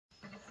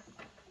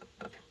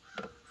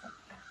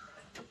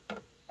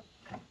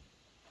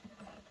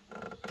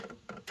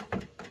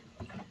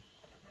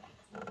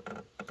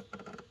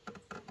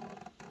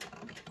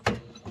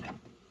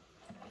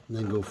And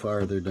then go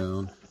farther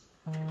down.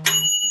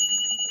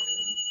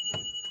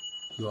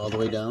 Go all the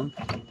way down?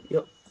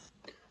 Yep.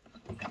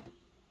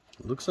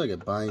 It looks like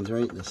it binds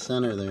right in the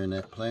center there in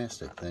that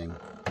plastic thing.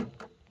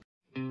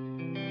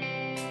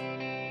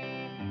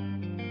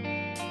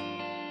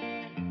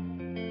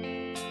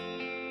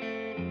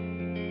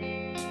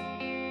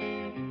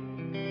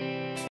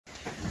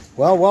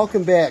 Well,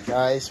 welcome back,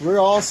 guys. We're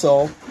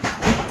also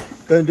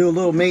going to do a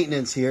little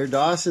maintenance here.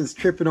 Dawson's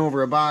tripping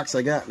over a box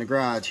I got in the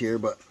garage here,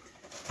 but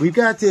we've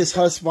got this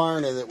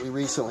Husqvarna that we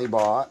recently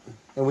bought,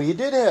 and we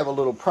did have a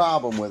little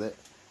problem with it.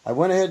 I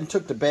went ahead and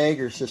took the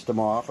bagger system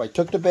off. I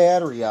took the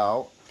battery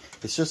out.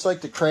 It's just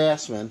like the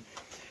Craftsman.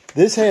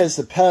 This has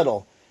the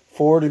pedal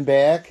forward and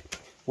back.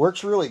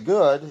 Works really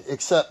good,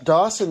 except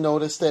Dawson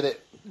noticed that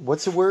it,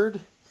 what's the word?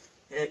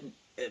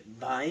 It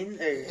binds?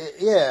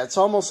 Yeah, it's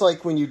almost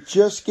like when you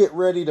just get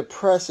ready to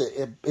press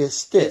it, it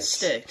sticks. It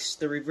sticks.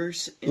 The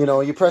reverse. You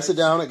know, you press it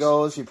down, it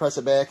goes. You press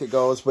it back, it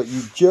goes. But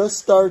you just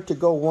start to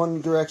go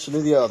one direction or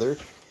the other,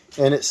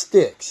 and it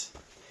sticks.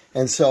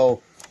 And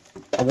so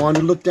I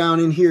wanted to look down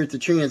in here at the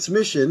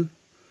transmission,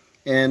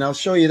 and I'll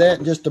show you that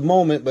in just a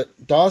moment.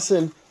 But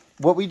Dawson,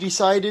 what we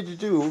decided to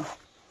do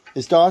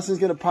is Dawson's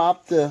going to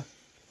pop the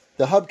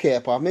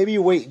hubcap off. Maybe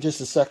you wait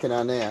just a second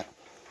on that.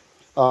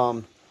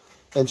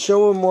 And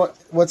show him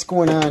what's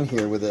going on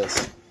here with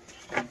this.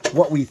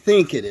 What we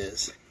think it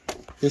is.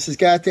 This has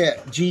got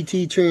that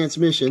GT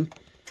transmission.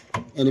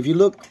 And if you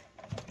look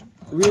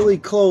really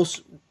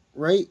close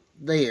right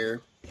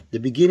there, the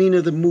beginning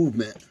of the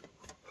movement,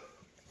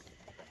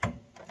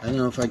 I don't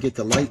know if I get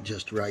the light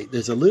just right.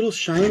 There's a little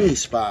shiny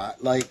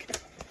spot, like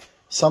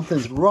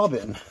something's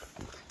rubbing.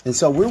 And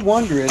so we're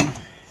wondering,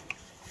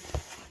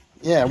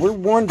 yeah, we're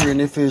wondering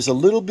if there's a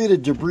little bit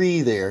of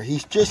debris there.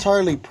 He's just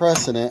hardly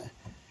pressing it.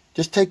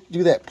 Just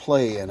do that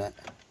play in it.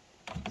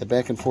 The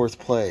back and forth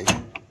play.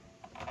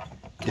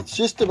 It's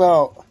just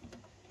about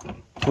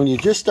when you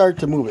just start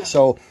to move it.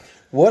 So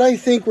what I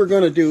think we're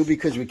going to do,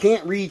 because we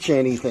can't reach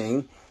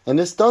anything, and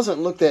this doesn't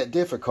look that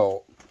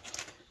difficult,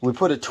 we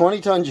put a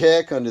 20-ton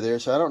jack under there,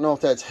 so I don't know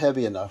if that's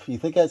heavy enough. You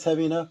think that's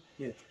heavy enough?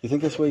 Yeah. You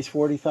think this weighs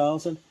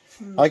 40,000?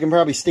 I can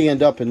probably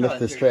stand up and lift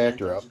this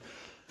tractor up.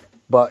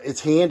 But it's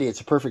handy.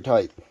 It's a perfect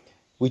height.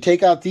 We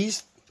take out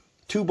these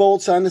 2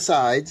 bolts on the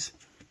sides,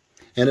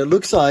 and it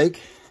looks like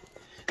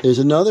there's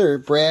another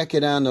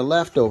bracket on the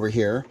left over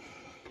here.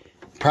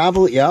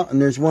 Probably, yeah,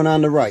 and there's one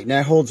on the right. And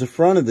that holds the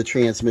front of the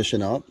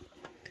transmission up.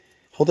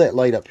 Hold that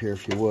light up here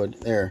if you would.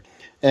 There.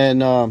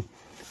 And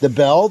the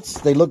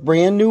belts, they look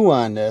brand new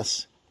on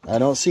this. I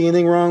don't see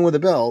anything wrong with the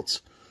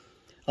belts.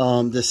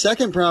 The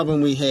second problem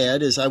we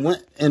had is I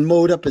went and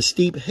mowed up a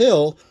steep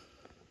hill,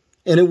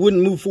 and it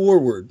wouldn't move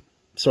forward.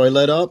 So I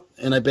let up,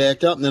 and I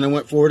backed up, and then I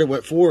went forward,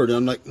 And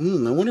I'm like,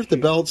 I wonder if the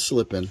belt's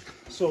slipping.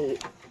 So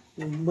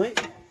we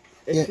might,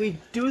 if we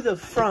do the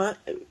front,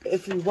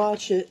 if you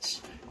watch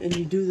it and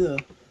you do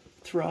the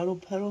throttle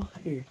pedal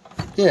here.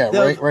 Yeah,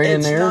 right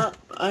in there.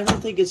 I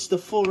don't think it's the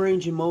full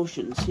range of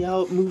motion. See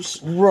how it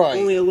moves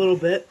only a little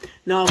bit?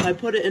 Now if I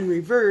put it in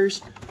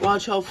reverse,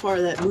 watch how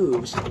far that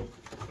moves.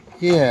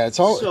 Yeah, it's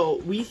all. So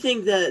we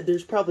think that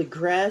there's probably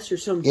grass or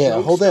some.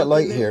 Yeah, hold that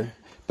light here.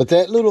 But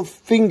that little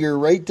finger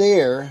right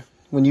there,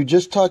 when you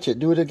just touch it,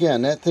 do it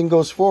again. That thing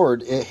goes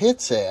forward. It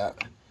hits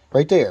that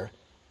right there.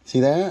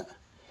 See that?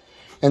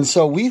 And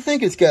so we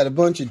think it's got a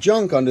bunch of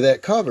junk under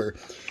that cover.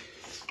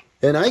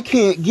 And I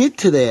can't get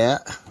to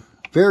that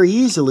very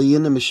easily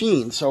in the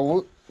machine.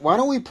 So why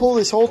don't we pull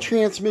this whole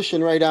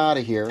transmission right out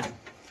of here?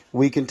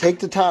 We can take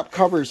the top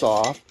covers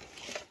off,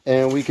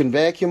 and we can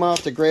vacuum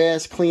off the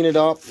grass, clean it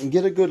up, and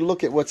get a good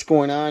look at what's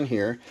going on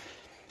here.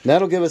 And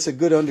that'll give us a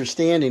good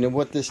understanding of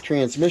what this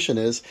transmission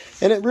is.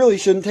 And it really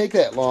shouldn't take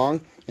that long,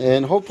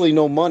 and hopefully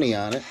no money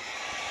on it.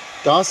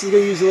 Dawson's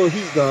going to use a little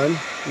heat gun.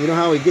 You know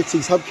how he gets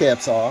these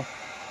hubcaps off.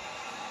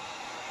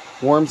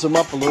 Warms them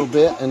up a little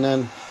bit, and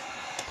then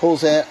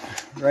pulls that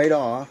right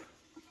off.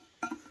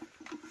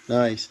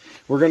 Nice.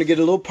 We're going to get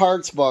a little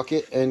parts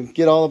bucket and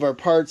get all of our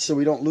parts so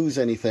we don't lose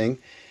anything.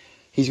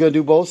 He's going to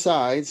do both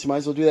sides. Might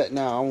as well do that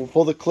now. We'll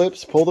pull the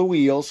clips, pull the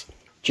wheels,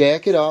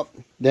 jack it up.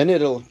 Then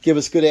it'll give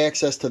us good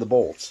access to the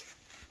bolts.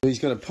 He's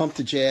going to pump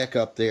the jack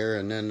up there,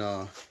 and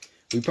then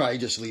we probably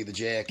just leave the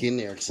jack in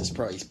there because it's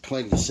probably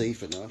plenty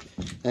safe enough.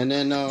 And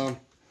then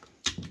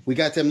we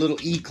got them little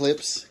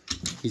E-clips.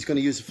 He's going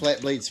to use a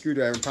flat blade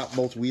screwdriver and pop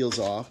both wheels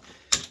off.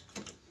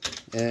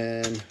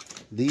 And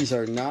these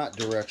are not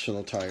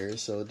directional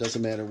tires, so it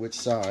doesn't matter which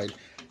side.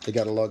 They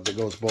got a lug that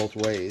goes both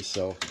ways,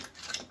 so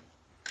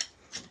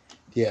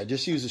yeah,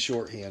 just use a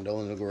short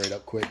handle and it'll go right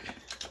up quick.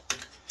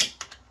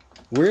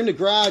 We're in the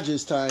garage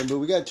this time, but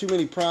we got too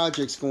many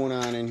projects going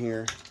on in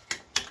here.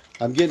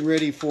 I'm getting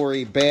ready for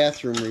a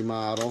bathroom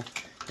remodel,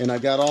 and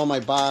I've got all my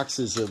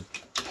boxes of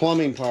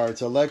plumbing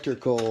parts,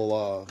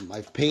 electrical,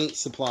 my paint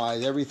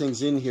supplies,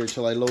 everything's in here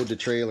till I load the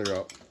trailer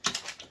up.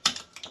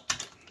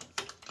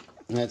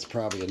 And that's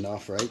probably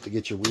enough, right, to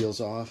get your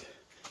wheels off.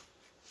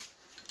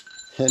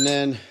 And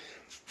then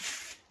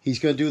he's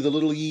going to do the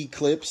little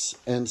E-clips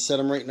and set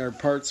them right in our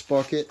parts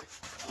bucket.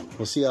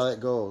 We'll see how that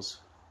goes.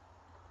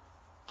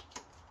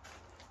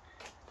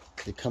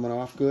 They coming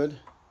off good?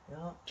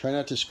 Yeah. Try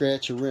not to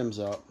scratch your rims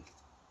up.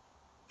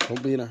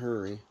 Don't be in a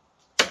hurry.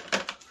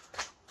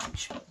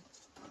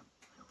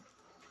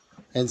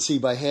 And see,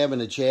 by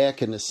having a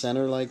jack in the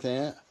center like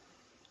that,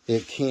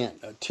 it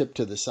can't tip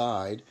to the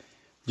side.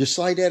 Just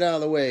slide that out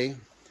of the way.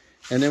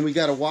 And then we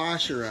got a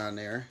washer on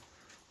there.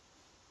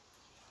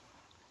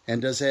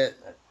 And does that...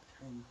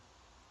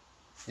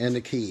 And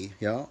the key,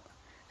 yeah.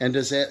 And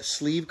does that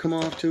sleeve come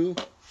off too?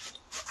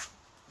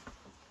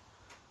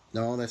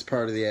 No, that's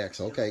part of the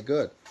axle. Okay,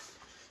 good.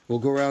 We'll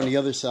go around the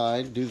other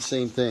side, do the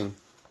same thing.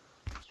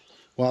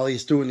 While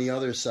he's doing the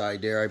other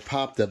side there, I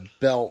popped the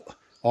belt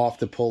off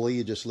the pulley.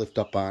 You just lift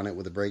up on it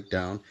with a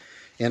breakdown.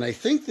 And I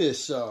think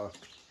this,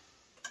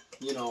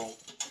 you know,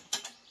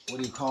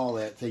 what do you call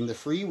that thing? The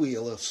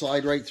freewheel will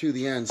slide right through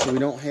the end, so we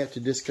don't have to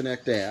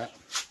disconnect that.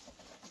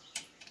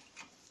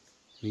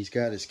 He's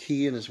got his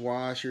key and his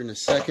washer and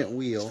his second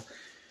wheel.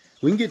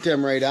 We can get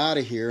them right out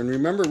of here. And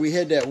remember, we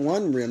had that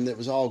one rim that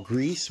was all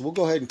grease. We'll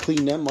go ahead and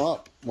clean them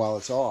up while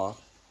it's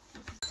off.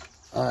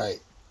 All right,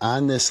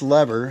 on this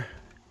lever,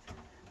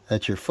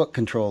 that's your foot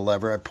control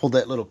lever, I pulled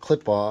that little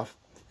clip off,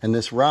 and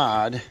this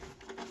rod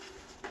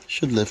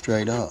should lift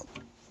right up.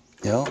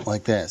 You know,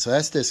 like that. So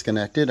that's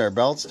disconnected. Our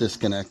belt's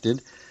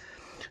disconnected.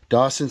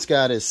 Dawson's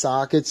got his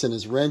sockets and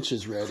his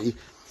wrenches ready.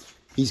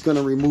 He's going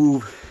to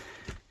remove...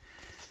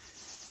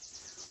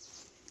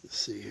 Let's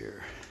see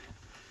here.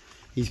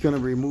 He's going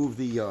to remove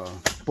the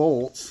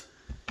bolts.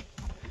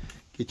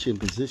 Get you in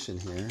position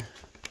here.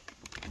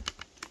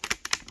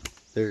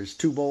 There's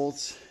 2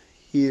 bolts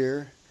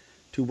here,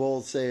 2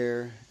 bolts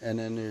there, and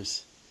then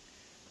there's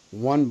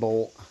 1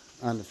 bolt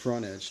on the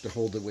front edge to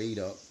hold the weight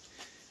up.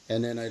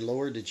 And then I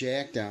lowered the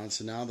jack down,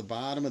 so now the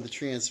bottom of the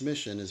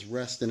transmission is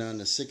resting on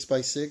the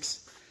 6x6.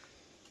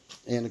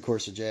 And of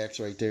course the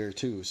jack's right there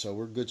too, so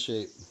we're in good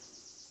shape.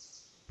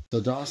 So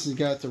Dawson's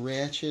got the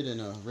ratchet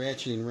and a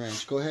ratcheting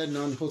wrench. Go ahead and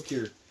unhook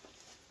your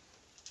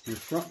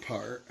front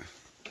part.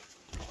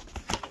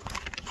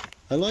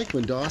 I like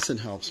when Dawson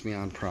helps me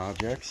on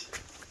projects.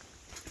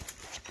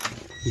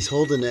 He's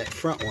holding that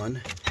front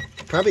one.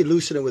 Probably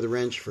loosen it with a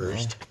wrench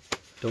first.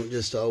 Don't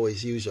just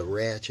always use a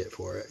ratchet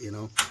for it, you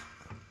know.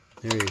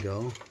 There you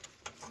go.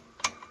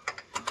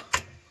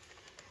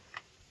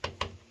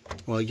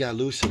 Well, you gotta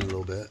loosen it a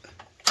little bit.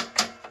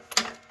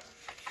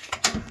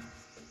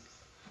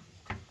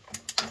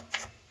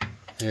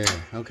 There,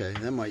 okay,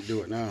 that might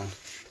do it now.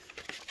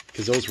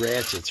 Because those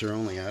ratchets are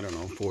only, I don't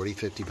know, 40,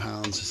 50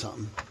 pounds or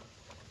something.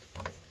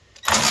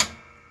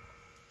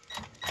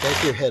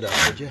 Back your head up,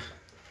 would you?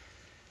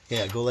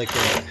 Yeah, go like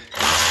that.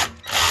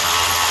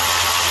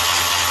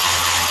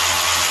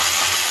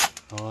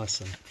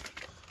 Awesome.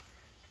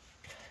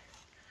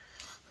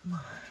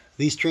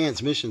 These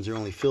transmissions are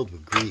only filled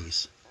with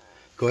grease.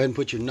 Go ahead and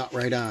put your nut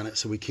right on it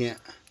so we can't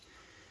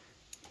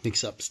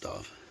mix up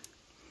stuff.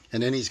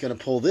 And then he's going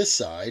to pull this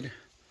side.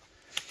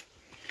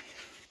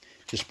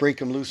 Just break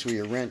them loose with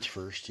your wrench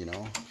first, you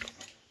know.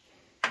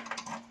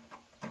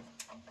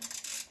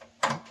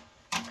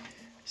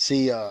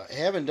 See, you're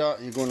going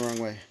the wrong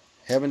way.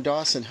 Having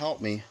Dawson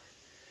help me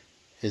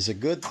is a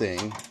good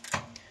thing.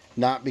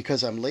 Not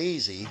because I'm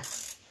lazy,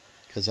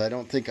 because I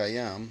don't think I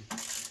am.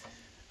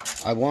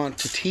 I want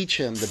to teach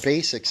him the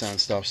basics on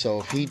stuff.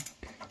 So if he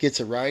gets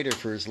a rider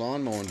for his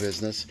lawn mowing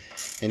business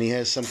and he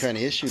has some kind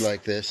of issue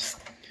like this,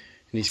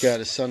 and he's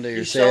got a Sunday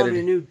or Saturday. You saw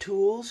your new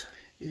tools?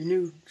 Your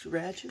new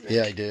ratchet wrench?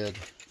 Yeah, I did.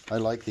 I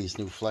like these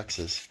new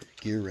flexes,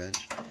 gear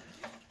wrench.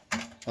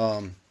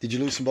 Did you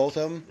loosen both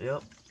of them?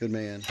 Yep. Good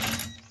man.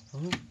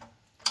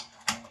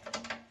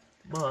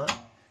 But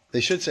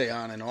they should say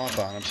on and off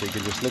on them so you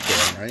can just look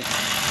at them, right?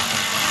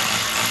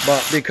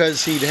 But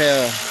because he'd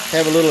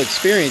have a little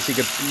experience, he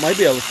might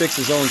be able to fix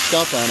his own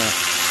stuff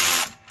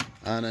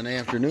on an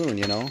afternoon,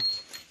 you know.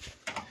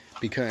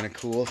 Be kind of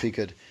cool if he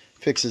could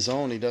fix his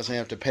own. He doesn't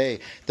have to pay.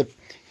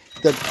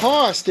 The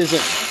cost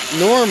isn't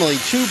normally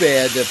too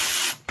bad to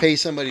pay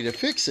somebody to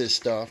fix this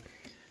stuff,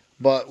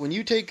 but when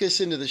you take this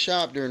into the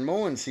shop during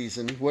mowing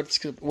season, what's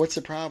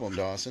the problem,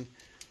 Dawson?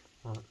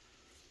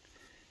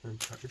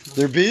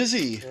 They're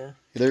busy. Yeah.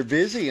 They're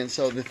busy, and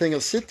so the thing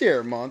will sit there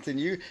a month, and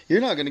you're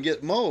not going to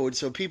get mowed,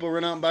 so people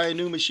run out and buy a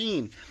new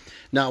machine.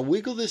 Now,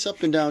 wiggle this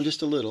up and down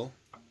just a little.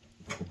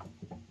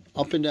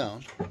 Up and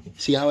down.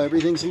 See how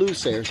everything's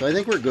loose there, so I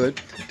think we're good.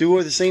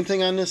 Do the same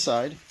thing on this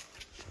side.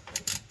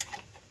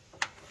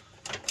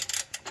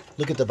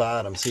 Look at the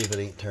bottom, see if it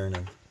ain't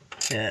turning.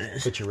 Yeah, it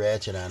is. Put your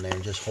ratchet on there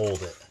and just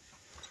hold it.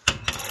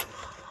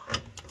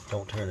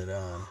 Don't turn it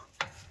on.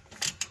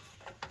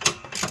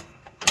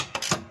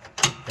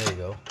 There you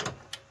go.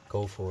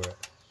 Go for it.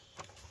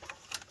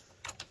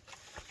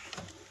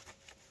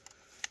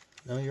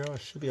 No,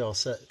 should be all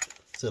set.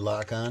 Is it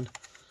lock on?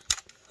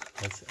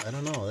 I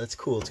don't know. That's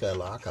cool. It's got a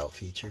lockout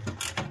feature.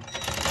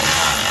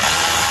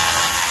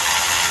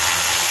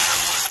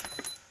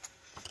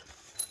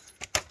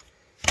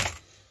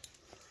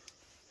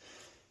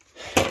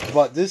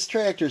 But this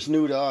tractor's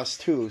new to us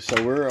too,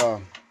 so we're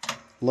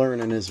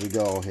learning as we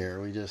go here.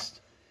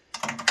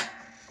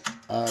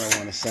 I don't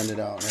want to send it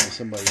out and have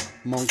somebody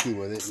monkey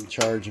with it and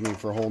charge me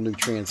for a whole new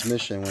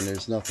transmission when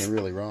there's nothing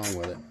really wrong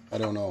with it. I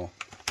don't know.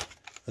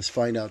 Let's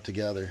find out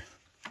together.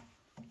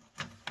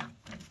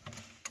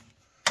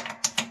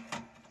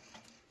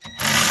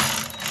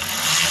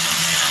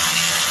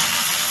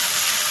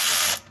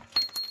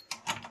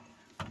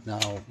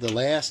 Now, the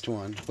last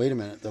one, wait a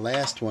minute, the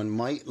last one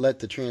might let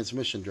the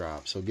transmission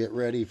drop, so get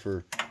ready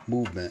for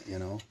movement, you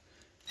know.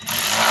 So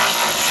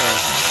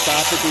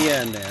stop at the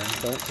end there.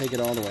 Don't take it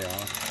all the way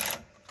off.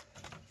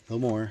 A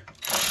little more.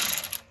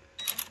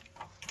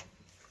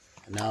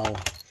 And now,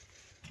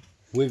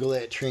 wiggle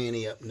that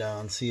tranny up and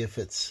down, see if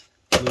it's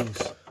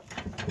loose.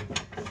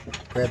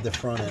 Grab the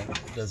front end.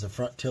 Does the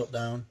front tilt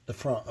down? The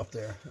front up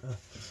there.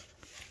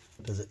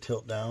 Does it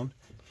tilt down?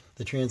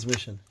 The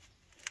transmission.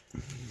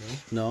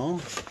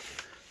 No?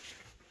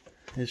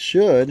 It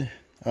should.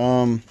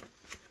 Let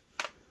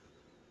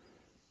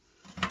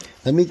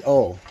me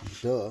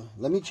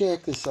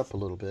jack this up a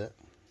little bit.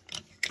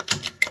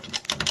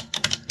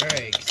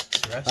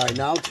 Alright,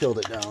 now tilt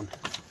it down.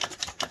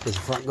 Does the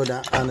front go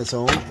down on its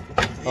own?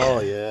 Yeah. Oh,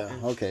 yeah.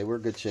 Okay, we're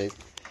in good shape.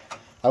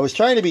 I was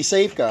trying to be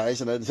safe,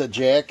 guys, and I said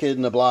jack it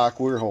in the block,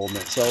 we're holding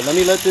it. So let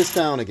me let this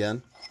down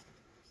again.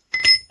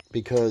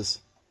 Because,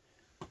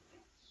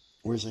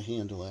 where's the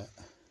handle at?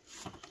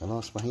 I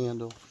lost my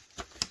handle.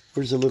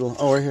 Where's the little...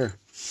 Oh, right here.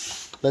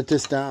 Let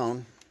this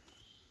down.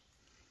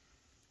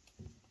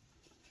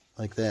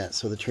 Like that,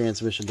 so the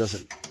transmission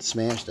doesn't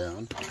smash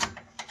down.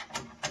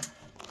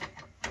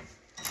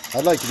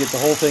 I'd like to get the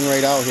whole thing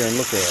right out here and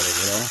look at it,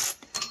 you know.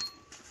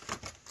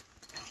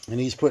 And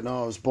he's putting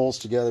all his bolts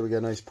together. We got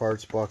a nice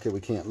parts bucket.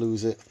 We can't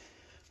lose it.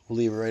 We'll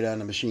leave it right on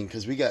the machine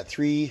because we got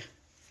three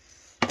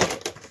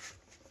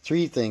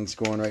things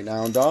going right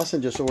now. And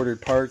Dawson just ordered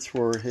parts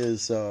for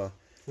his...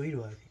 weed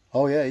whacker.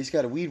 Oh, yeah, he's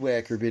got a weed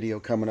whacker video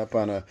coming up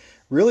on a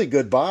really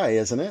good buy,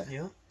 isn't it?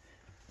 Yeah.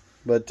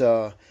 But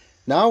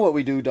now what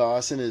we do,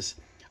 Dawson, is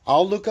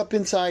I'll look up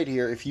inside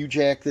here if you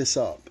jack this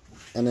up.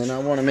 And then I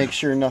want to make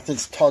sure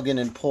nothing's tugging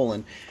and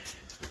pulling.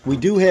 We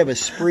do have a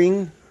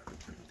spring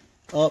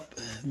up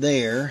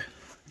there.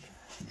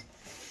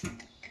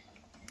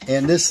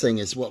 And this thing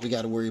is what we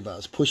got to worry about.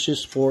 Is push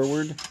this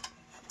forward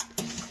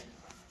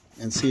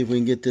and see if we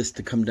can get this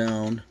to come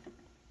down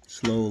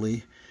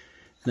slowly.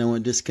 And I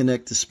want to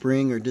disconnect the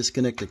spring or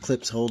disconnect the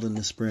clips holding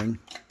the spring.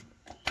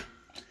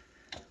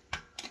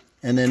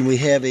 And then we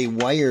have a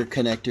wire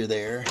connector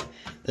there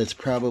that's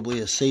probably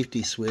a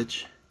safety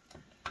switch.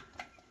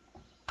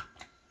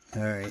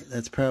 Alright,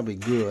 that's probably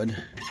good.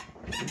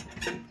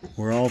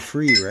 We're all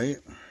free, right?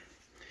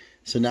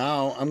 So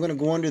now I'm going to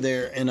go under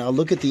there and I'll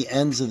look at the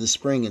ends of the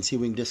spring and see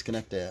if we can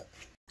disconnect that.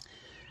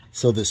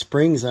 So the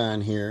spring's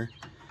on here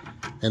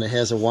and it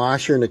has a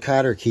washer and a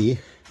cotter key.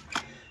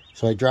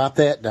 So I drop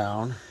that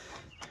down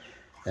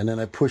and then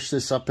I push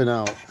this up and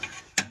out.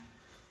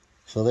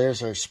 So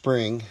there's our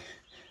spring.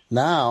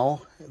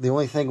 Now, the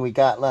only thing we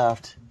got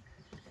left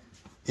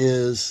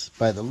is,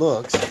 by the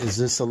looks, is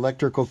this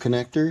electrical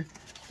connector.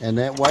 And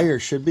that wire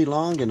should be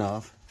long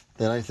enough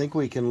that I think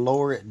we can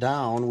lower it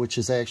down, which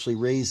is actually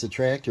raise the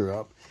tractor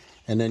up,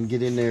 and then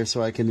get in there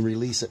so I can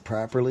release it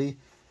properly.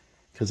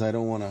 Because I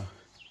don't want to,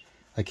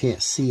 I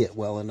can't see it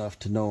well enough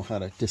to know how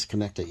to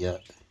disconnect it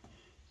yet.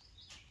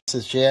 This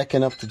is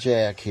jacking up the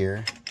jack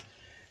here.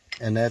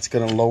 And that's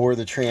going to lower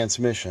the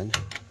transmission.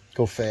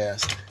 Go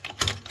fast.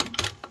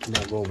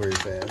 Don't go very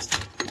fast.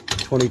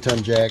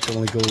 20-ton jack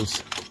only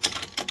goes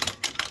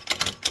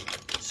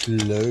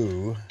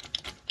slow.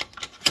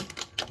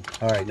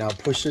 Alright, now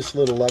push this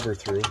little lever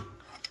through.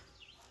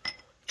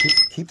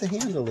 Keep the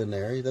handle in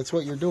there. That's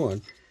what you're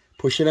doing.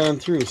 Push it on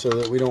through so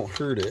that we don't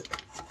hurt it.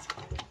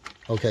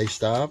 Okay,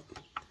 stop.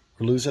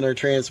 We're losing our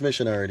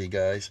transmission already,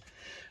 guys.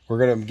 We're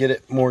going to get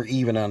it more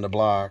even on the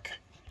block.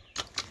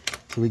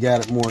 So we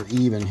got it more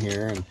even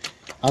here. And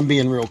I'm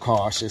being real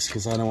cautious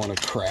because I don't want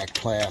to crack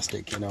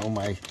plastic, you know.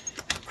 My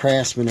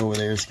Craftsman over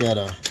there's got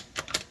a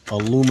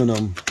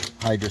aluminum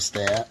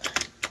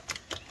hydrostat.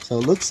 So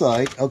it looks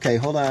like, okay,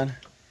 hold on.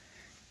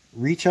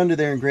 Reach under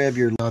there and grab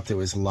your, I thought there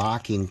was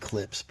locking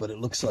clips, but it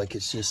looks like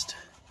it's just,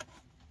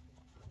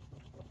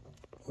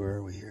 where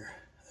are we here?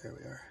 There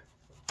we are.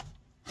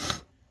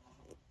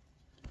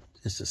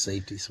 Just a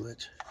safety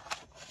switch.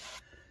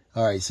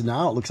 All right, so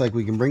now it looks like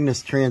we can bring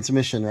this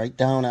transmission right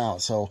down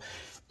out. So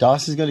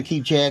Dawson's going to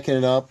keep jacking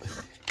it up,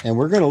 and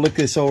we're going to look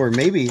this over.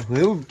 Maybe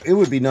it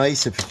would be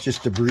nice if it's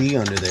just debris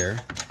under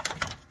there.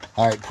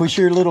 All right, push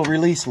your little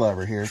release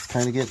lever here. It's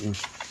kind of getting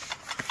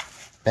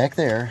back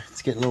there.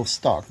 It's getting a little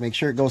stuck. Make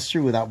sure it goes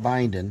through without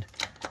binding.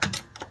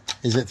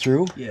 Is it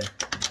through? Yeah.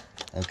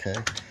 Okay.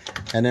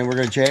 And then we're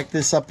going to jack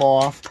this up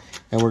off,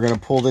 and we're going to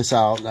pull this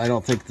out. I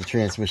don't think the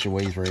transmission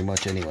weighs very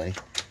much anyway.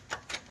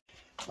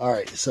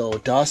 Alright, so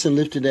Dawson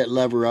lifted that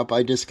lever up.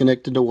 I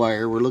disconnected the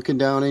wire. We're looking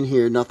down in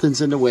here.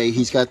 Nothing's in the way.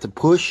 He's got the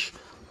push,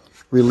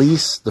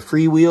 release, the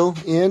freewheel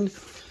in.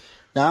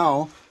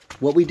 Now,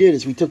 what we did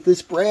is we took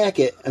this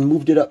bracket and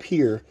moved it up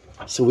here.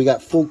 So we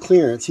got full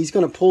clearance. He's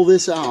going to pull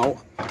this out.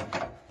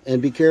 And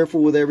be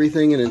careful with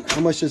everything. And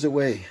how much does it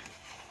weigh?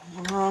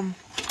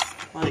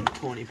 Like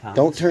 20 pounds.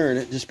 Don't turn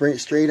it, just bring it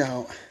straight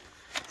out.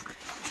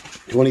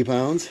 20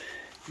 pounds?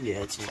 Yeah,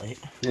 it's light.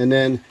 And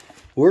then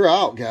we're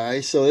out,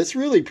 guys. So it's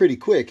really pretty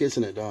quick,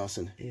 isn't it,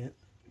 Dawson? Yeah.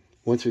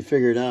 Once we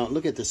figure it out.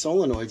 Look at the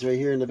solenoids right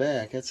here in the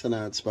back. That's an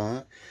odd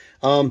spot.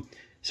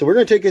 So we're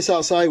going to take this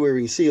outside where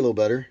we can see a little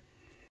better.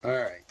 All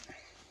right.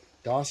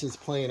 Dawson's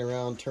playing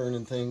around,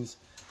 turning things,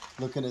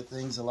 looking at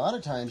things. A lot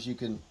of times you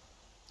can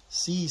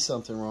see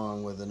something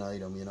wrong with an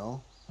item, you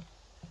know.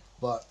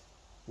 But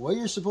what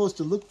you're supposed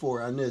to look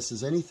for on this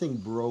is anything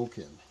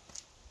broken.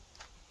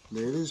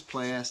 There it is,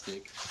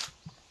 plastic.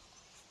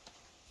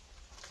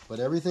 But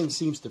everything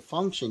seems to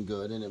function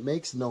good, and it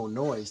makes no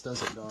noise,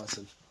 does it,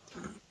 Dawson?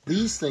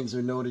 These things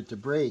are noted to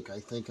break, I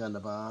think, on the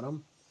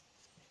bottom.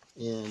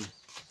 And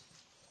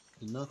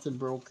nothing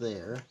broke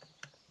there.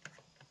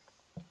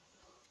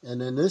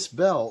 And then this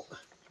belt,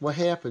 what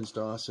happens,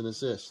 Dawson,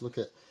 is this. Look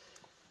at,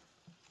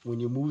 when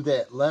you move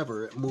that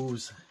lever, it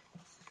moves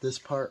this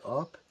part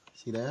up.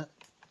 See that?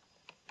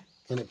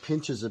 And it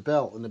pinches the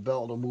belt, and the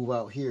belt will move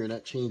out here, and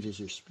that changes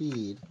your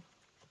speed.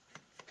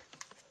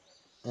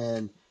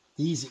 And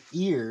these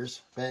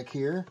ears back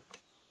here,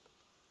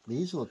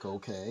 these look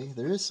okay.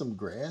 There is some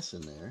grass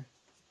in there.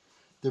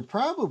 They're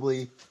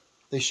probably,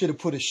 they should have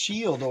put a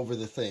shield over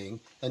the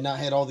thing and not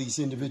had all these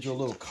individual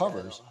little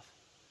covers.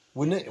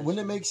 Wouldn't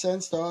it make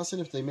sense, Dawson,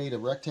 if they made a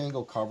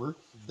rectangle cover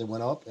that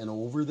went up and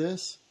over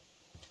this,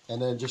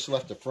 and then just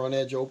left the front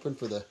edge open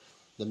for the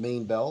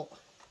main belt?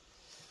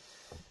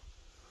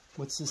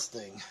 What's this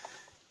thing?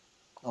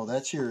 Oh,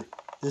 this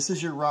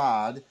is your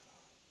rod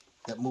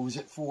that moves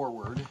it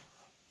forward.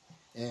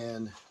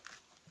 And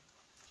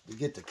you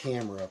get the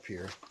camera up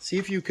here. See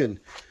if you can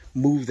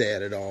move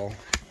that at all.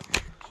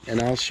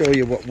 And I'll show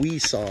you what we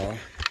saw. I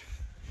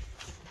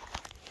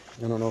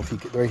don't know if you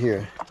could, right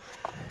here.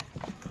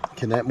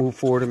 Can that move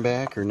forward and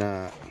back or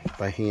not?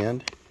 By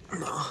hand?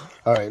 No.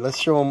 All right, let's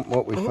show them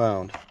what we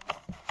found.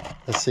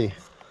 Let's see.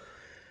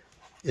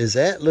 Is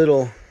that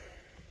little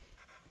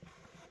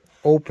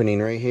opening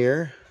right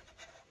here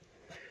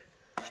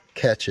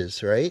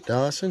catches, right,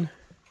 Dawson?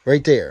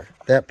 Right there,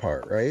 that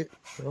part, right?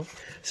 Yep.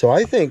 So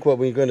I think what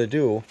we're going to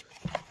do,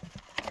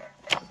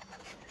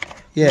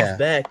 It's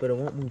back, but it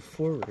won't move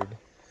forward.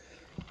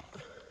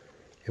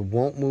 It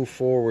won't move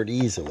forward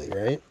easily,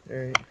 right? All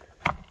right.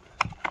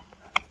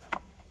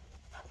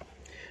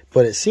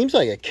 But it seems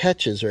like it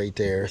catches right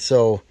there.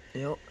 So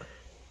Yep.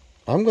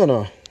 I'm going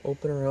to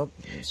Open her up.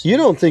 You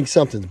don't think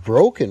something's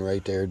broken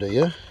right there, do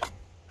you?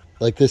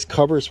 Like this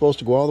cover is supposed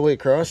to go all the way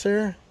across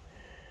there?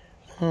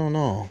 I don't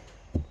know.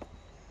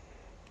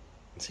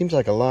 It seems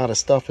like a lot of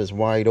stuff is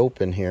wide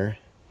open here.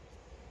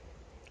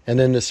 And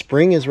then the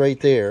spring is right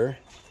there.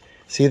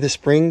 See, the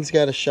spring's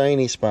got a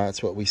shiny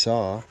spot's what we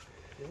saw.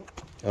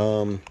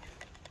 And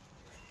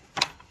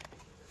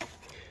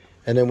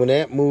then when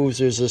that moves,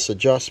 there's this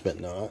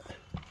adjustment nut.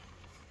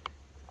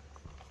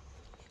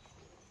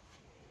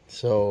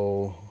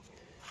 So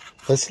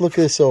let's look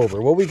this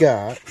over. What we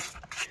got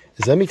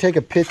is, let me take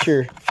a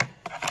picture.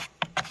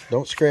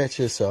 Don't scratch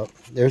this up.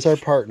 There's our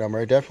part number.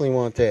 I definitely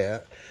want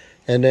that.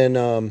 And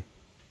then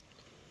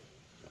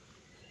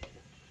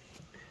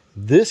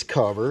this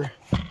cover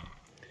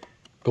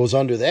goes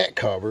under that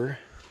cover,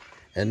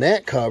 and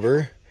that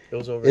cover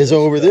is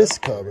over this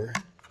cover.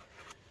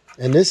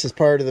 And this is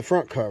part of the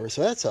front cover.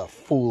 So that's a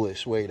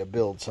foolish way to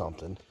build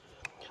something.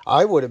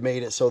 I would have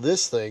made it so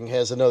this thing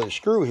has another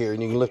screw here,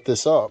 and you can lift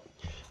this up.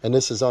 And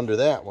this is under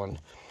that one.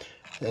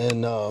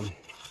 And how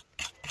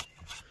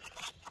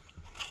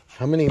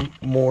many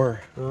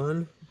more?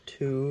 1,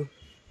 2,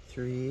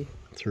 3,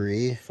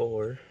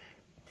 4.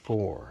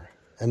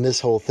 And this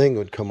whole thing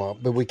would come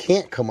up. But we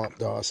can't come up,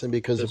 Dawson,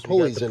 because the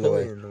pulley's in the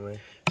way.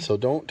 So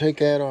don't take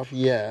that off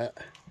yet.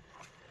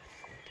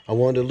 I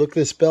wanted to look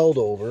this belt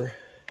over.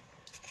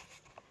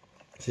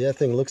 See, that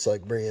thing looks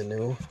like brand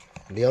new.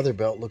 The other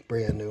belt looked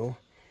brand new.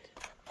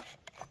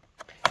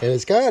 And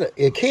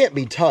it can't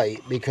be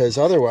tight, because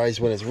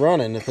otherwise when it's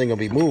running, the thing will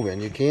be moving.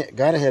 You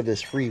gotta have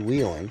this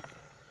freewheeling.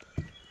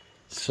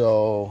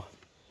 So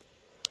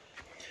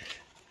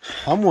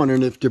I'm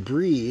wondering if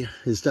debris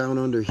is down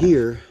under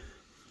here,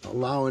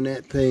 allowing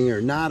that thing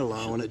or not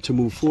allowing it to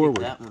move forward.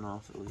 Take that one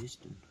off at least.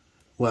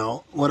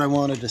 Well, what I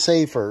wanted to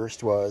say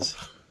first was,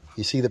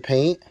 you see the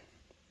paint?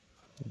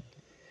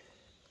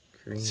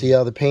 Green. See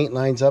how the paint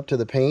lines up to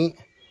the paint?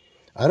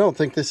 I don't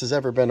think this has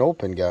ever been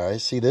open,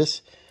 guys. See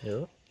this?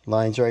 Yep.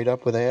 Lines right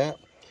up with that.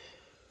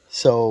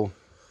 So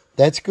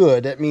that's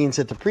good. That means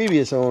that the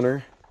previous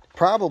owner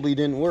probably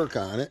didn't work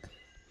on it.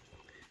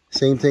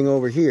 Same thing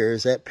over here,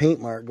 is that paint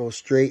mark goes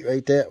straight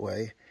right that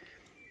way.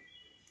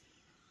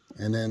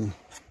 And then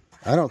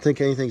I don't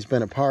think anything's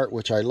been apart,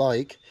 which I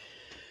like.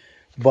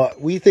 But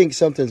we think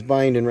something's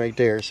binding right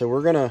there. So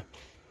we're going to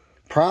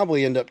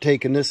probably end up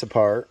taking this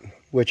apart,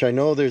 which I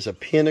know there's a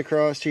pin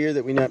across here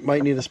that we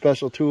might need a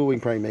special tool. We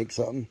can probably make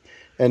something.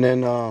 And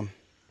then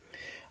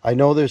I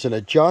know there's an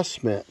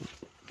adjustment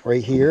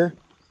right here.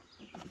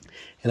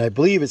 And I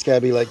believe it's got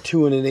to be like 2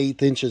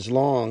 1/8 inches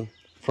long,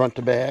 front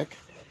to back.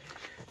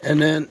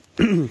 And then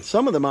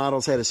some of the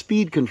models had a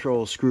speed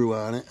control screw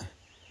on it.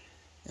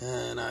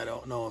 And I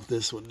don't know if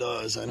this one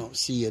does. I don't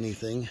see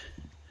anything.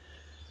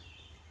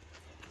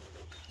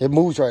 It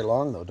moves right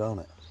along though, don't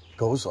it?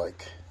 Goes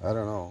like, I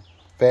don't know,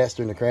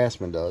 faster than the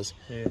Craftsman does.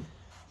 Yeah.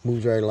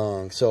 Moves right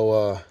along.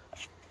 So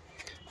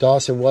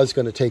Dawson was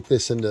going to take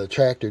this into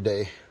tractor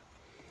day.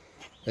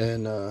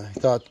 And he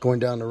thought going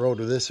down the road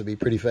with this would be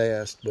pretty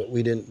fast, but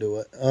we didn't do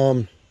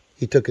it.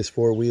 He took his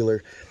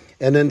four-wheeler.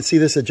 And then see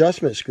this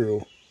adjustment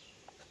screw.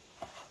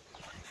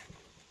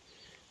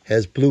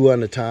 Has blue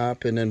on the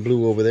top and then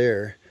blue over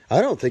there.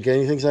 I don't think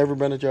anything's ever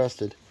been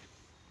adjusted.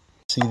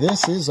 See,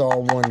 this is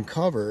all one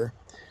cover,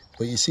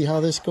 but you see how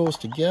this goes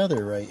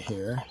together right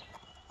here?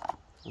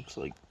 Looks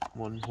like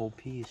one whole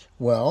piece.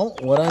 Well,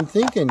 what I'm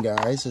thinking,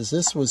 guys, is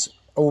this was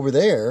over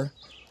there,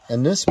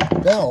 and this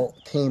belt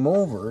came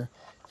over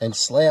and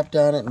slapped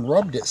on it and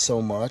rubbed it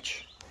so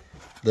much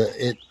that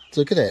it,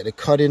 look at that, it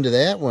cut into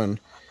that one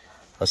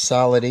a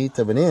solid 1/8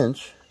 of an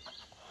inch.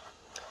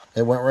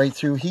 It went right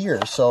through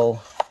here.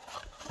 So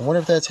I wonder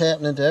if that's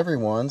happening to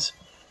everyone's.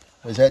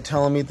 Is that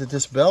telling me that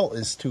this belt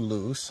is too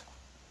loose?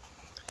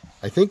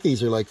 I think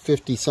these are like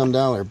 $50-some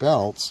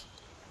belts.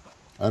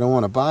 I don't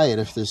want to buy it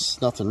if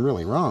there's nothing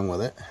really wrong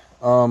with it.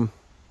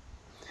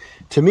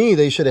 To me,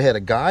 they should have had a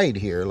guide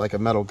here, like a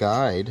metal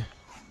guide,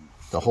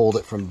 to hold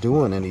it from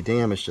doing any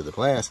damage to the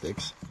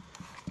plastics.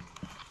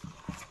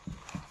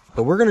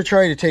 But we're going to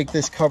try to take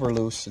this cover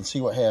loose and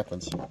see what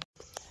happens.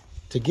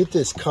 To get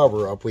this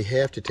cover up, we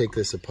have to take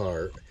this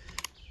apart.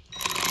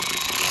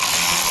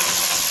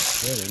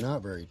 Yeah, they're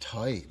not very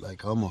tight,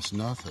 like almost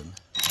nothing.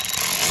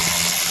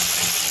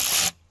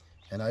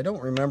 And I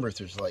don't remember if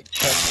there's like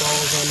check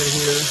balls under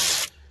here.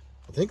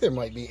 I think there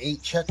might be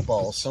 8 check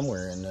balls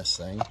somewhere in this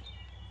thing.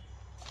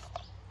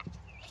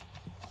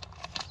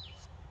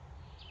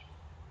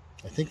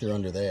 I think they're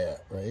under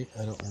that, right?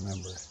 I don't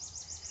remember.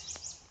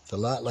 It's a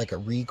lot like a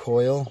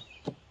recoil.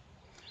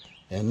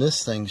 And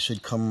this thing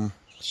should come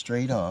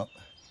straight up.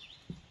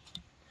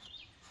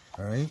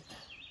 All right.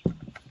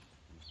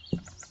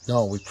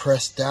 No, we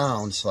press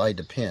down, slide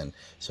the pin.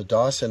 So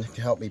Dawson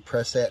can help me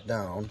press that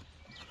down.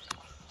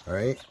 All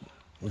right.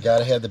 We got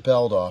to have the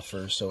belt off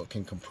first so it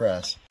can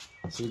compress.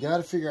 So we got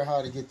to figure out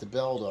how to get the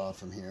belt off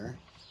from here.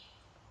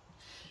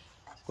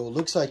 Well, it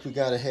looks like we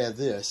got to have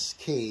this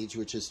cage,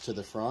 which is to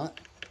the front.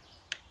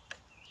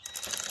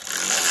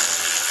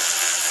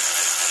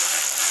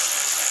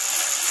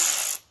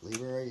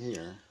 Leave her right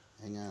here.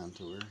 Hang on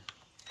to her.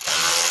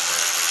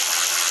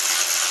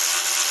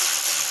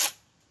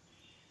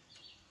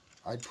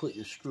 I'd put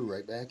your screw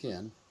right back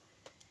in.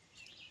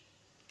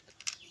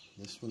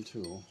 This one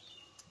too.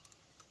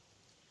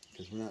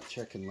 Because we're not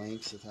checking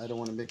lengths. I don't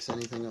want to mix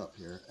anything up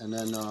here. And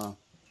then, oh,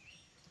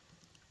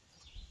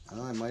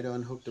 I might have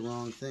unhooked the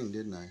wrong thing,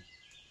 didn't I?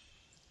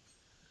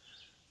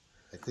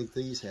 I think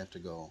these have to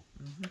go.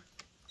 Mm-hmm.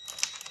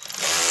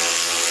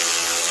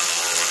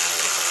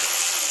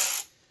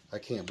 I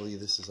can't believe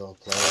this is all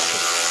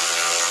plastic.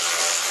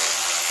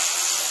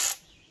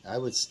 I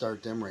would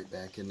start them right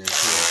back in there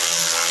too.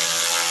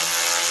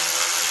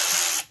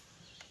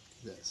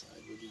 That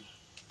side would be.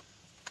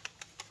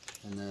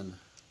 And then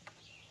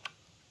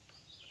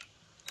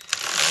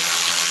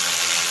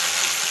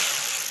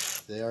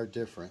they are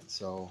different,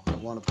 so I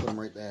want to put them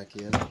right back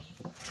in.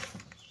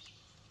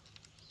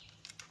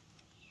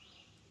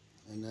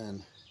 And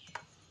then,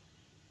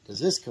 does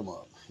this come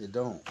up? It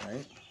don't,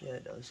 right? Yeah,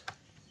 it does.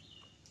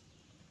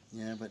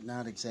 Yeah, but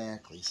not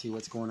exactly. See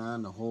what's going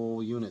on? The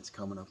whole unit's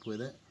coming up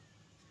with it.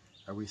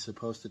 Are we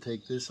supposed to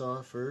take this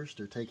off first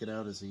or take it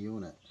out as a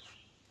unit?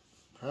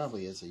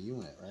 Probably as a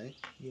unit, right?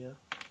 Yeah.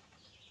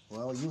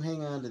 Well, you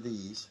hang on to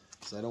these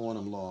because I don't want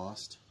them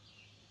lost.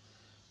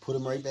 Put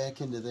them right back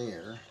into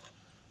there.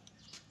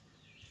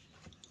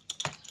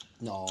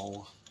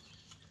 No.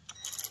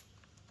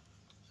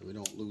 So we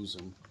don't lose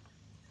them.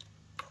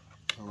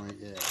 All right,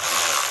 yeah.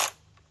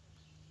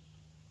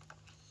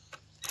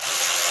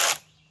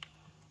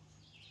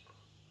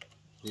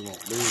 We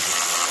won't lose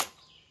it,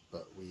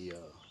 but we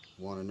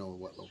want to know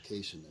what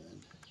location they're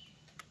in.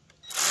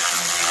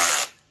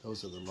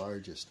 Those are the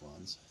largest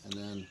ones. And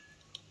then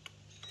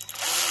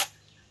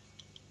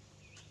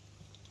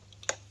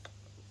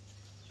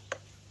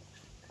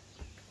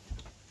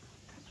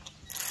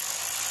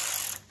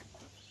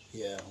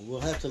yeah, we'll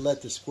have to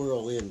let the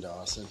squirrel in,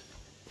 Dawson.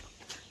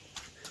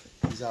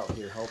 He's out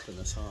here helping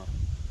us, huh?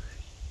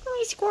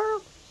 Hi,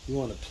 squirrel. You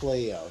want to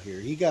play out here.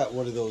 He got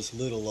one of those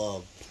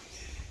little,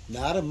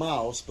 not a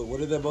mouse, but what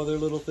are them other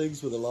little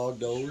things with a long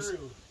nose?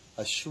 Shrew.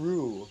 A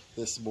shrew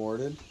this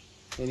morning.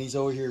 And he's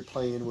over here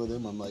playing with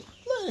him. I'm like,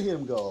 let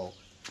him go.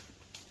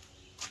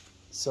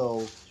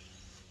 So,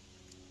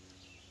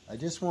 I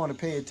just want to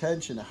pay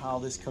attention to how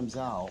this comes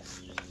out.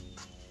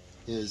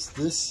 Is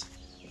this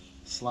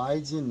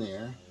slides in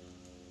there.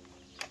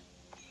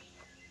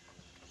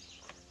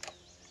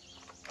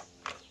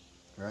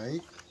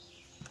 Right?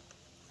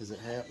 Is it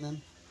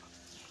happening?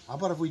 How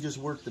about if we just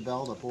work the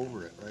belt up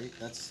over it, right?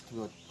 That's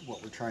what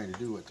we're trying to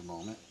do at the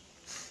moment.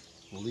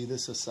 We'll leave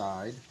this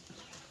aside.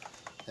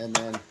 And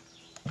then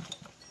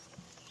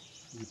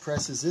he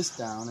presses this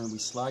down and we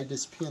slide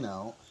this pin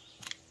out.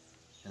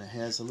 And it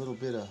has a little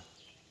bit of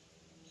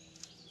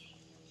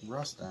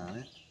rust on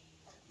it.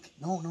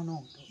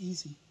 No,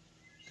 easy.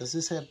 Does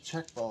this have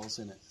check balls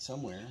in it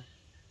somewhere?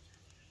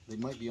 They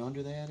might be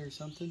under that or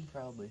something?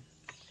 Probably.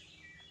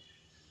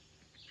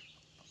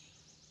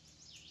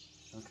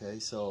 Okay,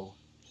 so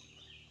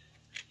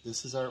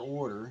this is our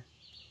order.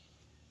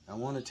 I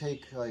want to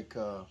take like,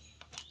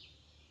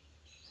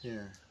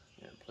 here.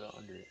 Yeah, put it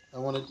under it. I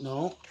want to,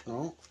 no,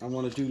 I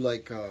want to do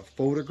like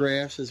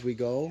photographs as we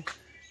go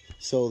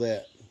so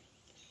that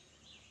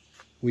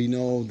we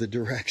know the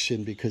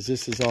direction, because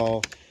this is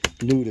all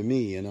new to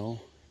me, you know.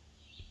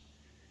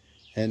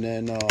 And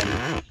then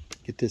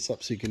get this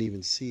up so you can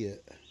even see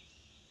it.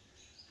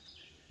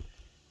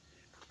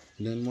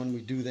 And then when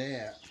we do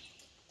that,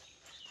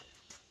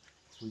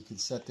 we can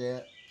set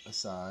that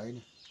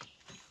aside.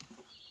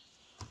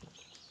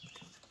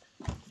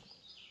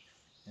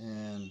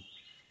 And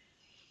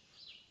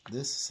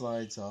this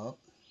slides up.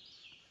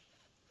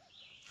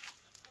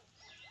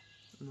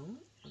 No,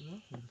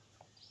 nothing.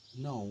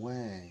 No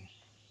way.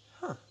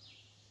 Huh.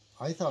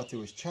 I thought there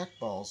was check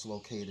balls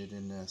located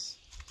in this.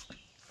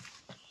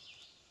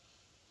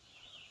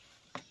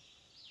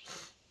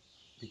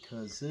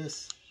 Because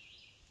this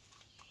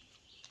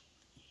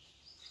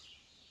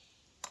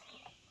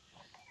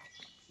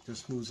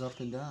just moves up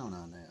and down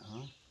on that,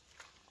 huh?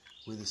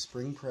 With a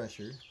spring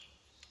pressure.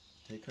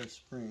 Take our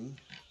spring.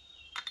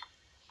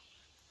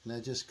 And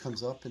that just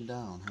comes up and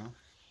down, huh?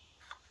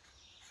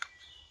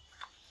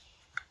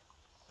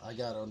 I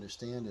gotta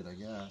understand it, I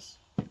guess.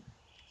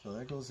 So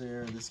that goes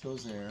there, this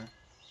goes there.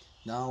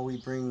 Now we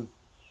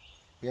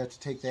have to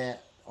take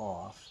that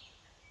off.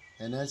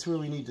 And that's where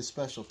we need the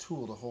special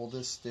tool to hold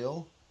this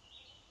still.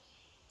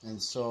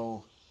 And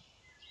so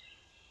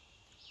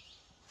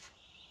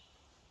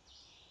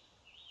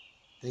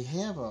they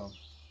have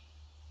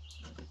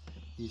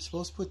you're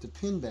supposed to put the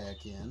pin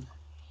back in.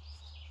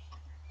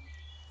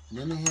 And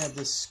then they have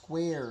this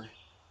square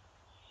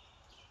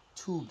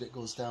tube that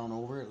goes down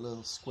over it, a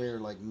little square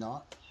like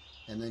nut.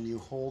 And then you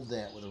hold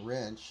that with a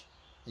wrench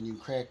and you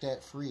crack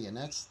that free. And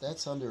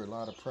that's under a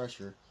lot of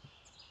pressure.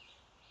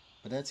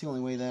 But that's the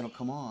only way that'll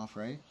come off,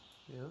 right?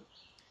 Yeah.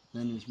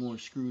 Then there's more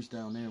screws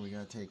down there we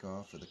got to take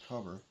off for the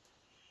cover.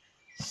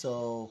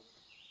 So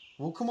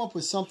we'll come up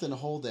with something to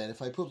hold that.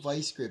 If I put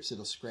vice grips,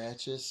 it'll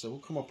scratch this. So we'll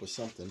come up with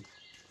something.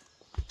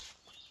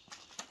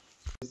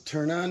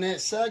 Turn on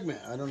that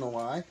segment. I don't know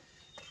why.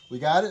 We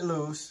got it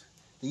loose.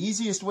 The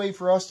easiest way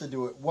for us to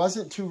do it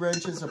wasn't 2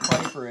 wrenches of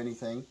pipe or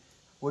anything.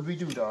 What'd we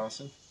do,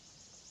 Dawson?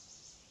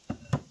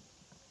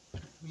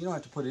 You don't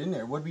have to put it in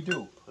there. What'd we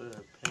do? Put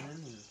a pin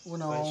in. Well,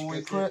 no,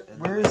 we put.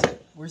 Where is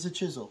it? Where's the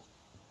chisel?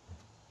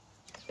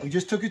 We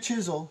just took a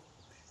chisel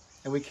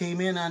and we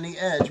came in on the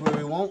edge where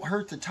we won't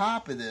hurt the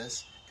top of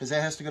this, because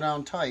that has to go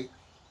down tight,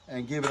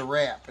 and give it a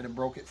wrap, and it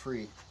broke it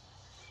free.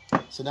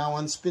 So now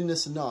unspin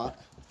this nut.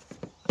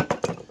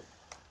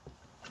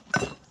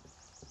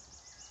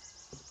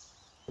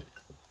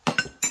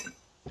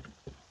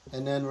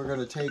 And then we're going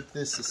to take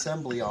this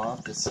assembly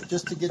off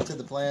just to get to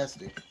the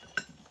plastic.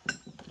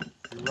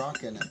 You're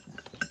rocking it.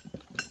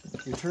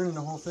 You're turning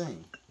the whole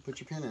thing. Put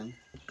your pin in.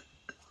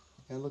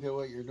 And look at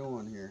what you're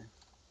doing here.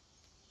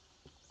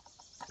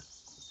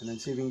 And then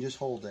see if you can just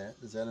hold that.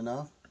 Is that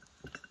enough?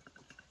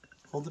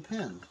 Hold the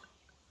pin.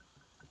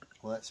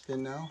 Will that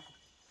spin now?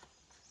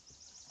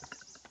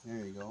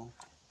 There you go.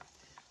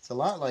 It's a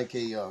lot like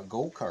a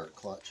go-kart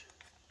clutch.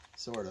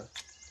 Sort of.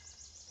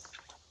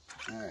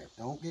 Alright,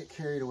 don't get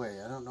carried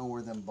away. I don't know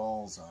where them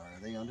balls are. Are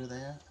they under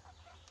that?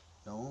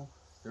 No?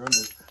 They're under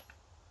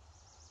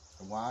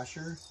the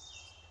washer.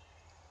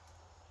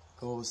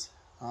 Goes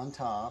on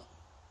top.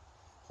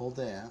 Hold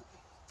that.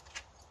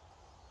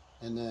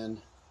 And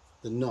then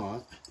the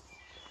nut.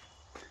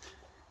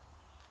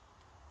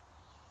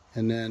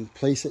 And then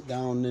place it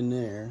down in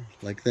there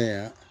like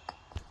that.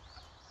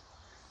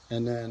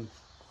 And then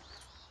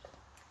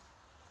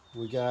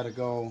we gotta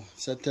go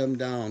set them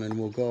down, and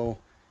we'll go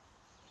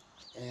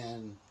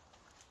and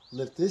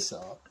lift this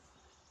up.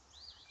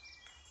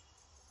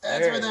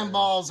 That's where them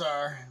balls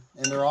are.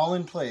 And they're all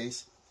in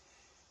place.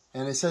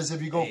 And it says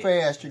if you go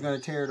fast, you're going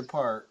to tear it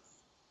apart.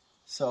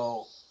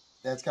 So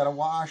that's got a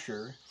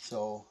washer.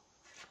 So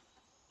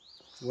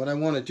what I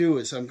want to do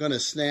is I'm going to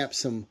snap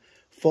some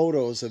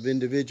photos of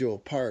individual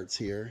parts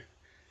here.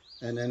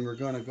 And then we're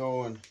going to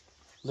go and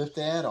lift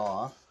that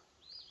off.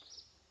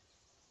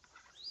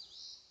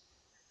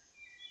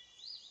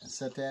 And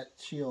set that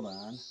shield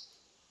on.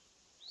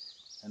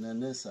 And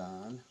then this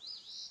on.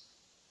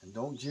 And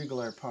don't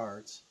jiggle our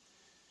parts.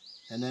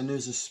 And then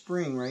there's a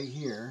spring right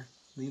here.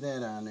 Leave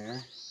that on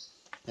there.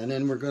 And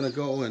then we're going to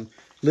go and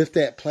lift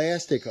that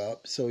plastic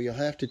up. So you'll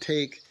have to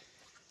take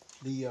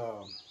the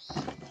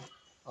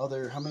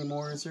other, how many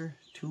more is there?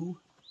 2?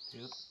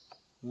 Yep.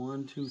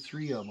 1, 2,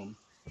 3 of them.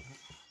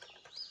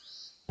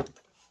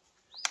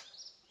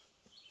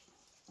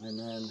 And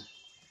then,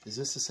 is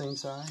this the same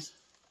size?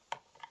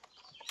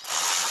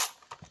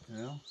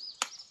 No?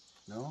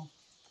 No?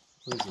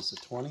 What is this, a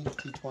 20?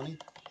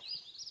 T20?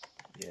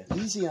 Yeah.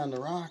 Easy on the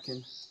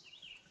rocking.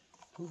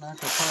 Don't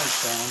knock our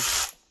parts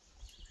down.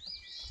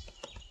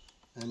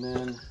 And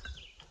then,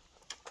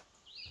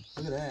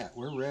 look at that,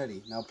 we're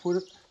ready. Now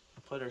put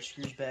our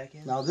screws back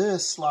in. Now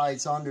this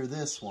slides under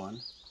this one.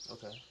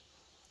 Okay.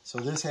 So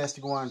this has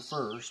to go on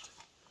first.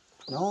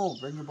 No,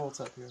 bring your bolts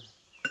up here.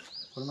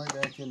 Put them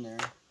right back in there.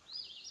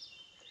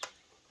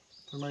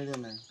 Put them right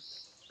in there.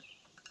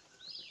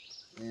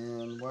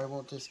 And why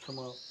won't this come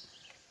up?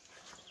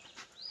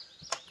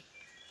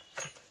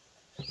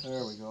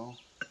 There we go.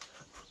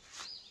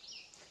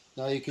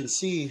 Now you can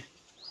see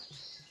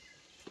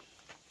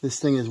this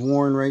thing is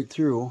worn right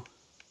through.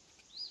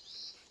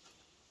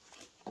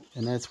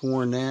 And that's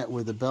worn that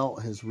where the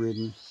belt has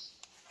ridden.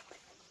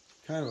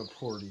 Kind of a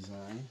poor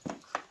design.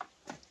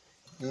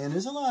 And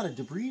there's a lot of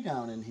debris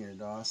down in here,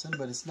 Dawson,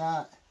 but it's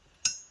not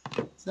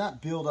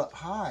built up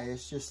high,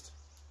 it's just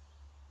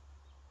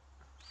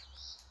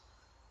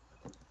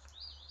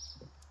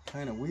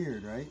kind of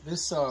weird, right?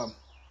 This let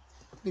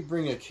me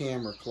bring a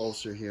camera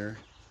closer here.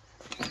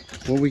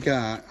 What we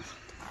got?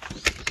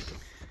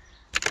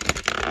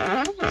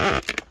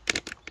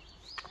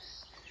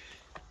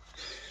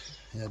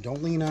 Yeah,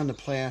 don't lean on the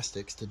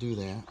plastics to do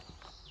that.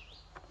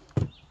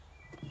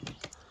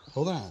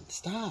 Hold on,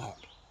 stop.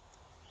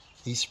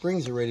 These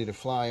springs are ready to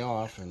fly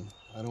off, and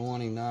I don't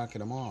want him knocking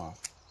them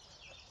off.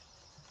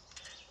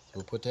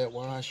 We'll put that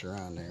washer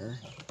on there.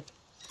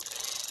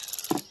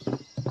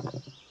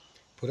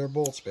 Put our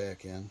bolts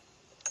back in.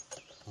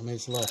 How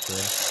many's left there?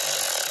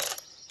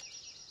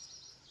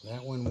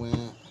 That one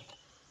went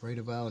right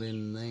about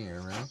in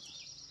there, right?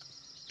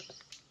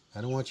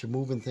 I don't want you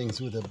moving things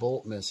with a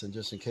bolt missing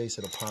just in case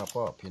it'll pop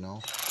up, you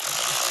know.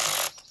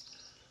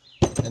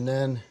 And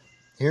then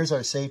here's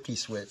our safety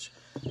switch.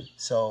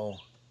 So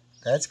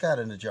that's got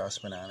an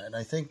adjustment on it.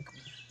 I think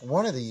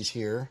one of these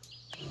here,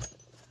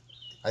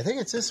 I think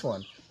it's this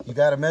one. You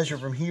got to measure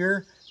from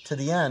here to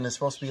the end. It's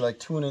supposed to be like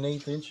 2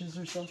 1/8 inches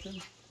or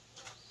something.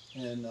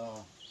 And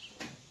I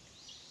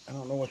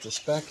don't know what the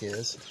spec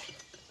is.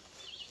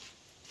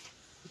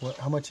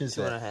 How much is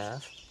that?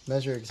 2.5.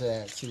 Measure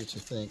exact. See what you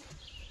think.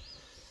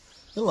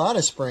 A lot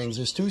of springs.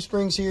 There's 2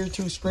 springs here,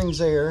 2 springs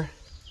there.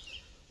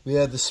 We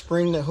have the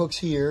spring that hooks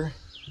here.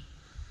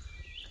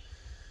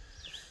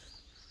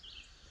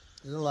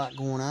 There's a lot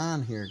going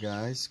on here,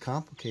 guys.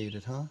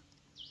 Complicated, huh?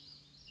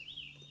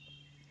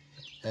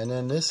 And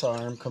then this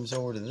arm comes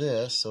over to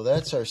this. So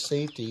that's our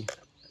safety,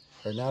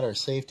 or not our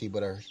safety,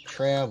 but our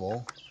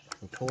travel.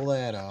 We pull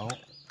that out.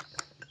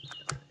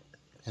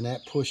 And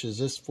that pushes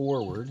this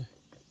forward.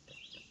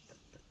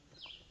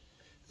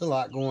 There's a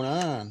lot going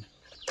on.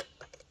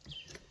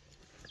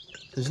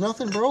 There's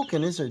nothing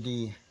broken, is there,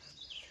 D?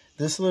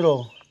 This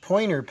little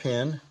pointer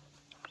pin,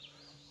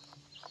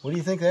 what do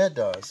you think that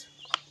does?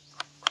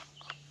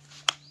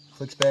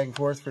 Flicks back and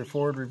forth for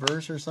forward,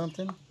 reverse, or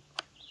something?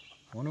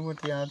 I wonder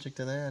what the object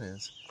of that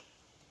is.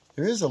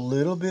 There is a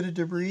little bit of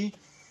debris.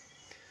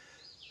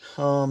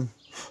 But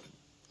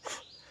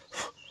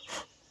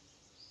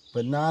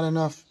not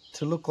enough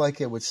to look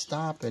like it would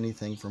stop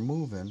anything from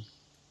moving.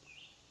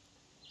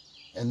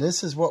 And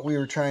this is what we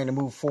were trying to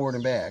move forward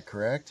and back,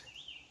 correct?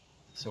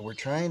 So we're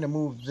trying to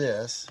move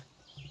this,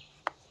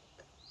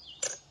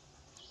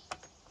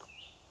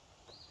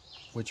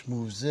 which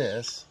moves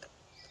this.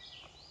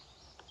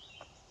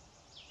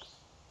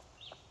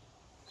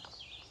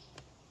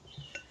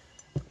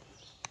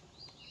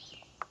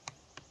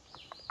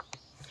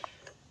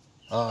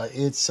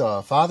 It's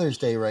Father's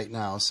Day right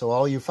now, so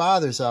all you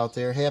fathers out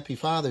there, happy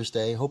Father's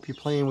Day. Hope you're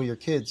playing with your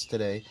kids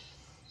today.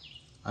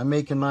 I'm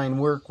making mine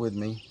work with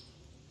me.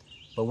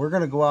 But we're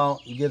going to go out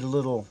and get a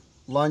little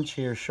lunch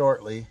here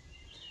shortly.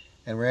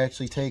 And we're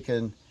actually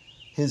taking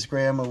his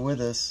grandma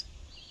with us.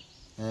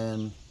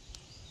 And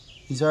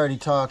he's already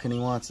talking he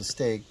wants a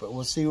steak, but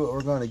we'll see what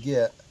we're going to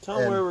get. Tell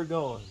him where we're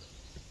going.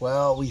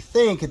 Well, we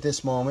think at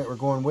this moment we're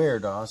going where,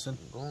 Dawson?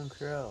 Golden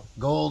Corral.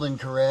 Golden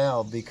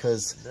Corral,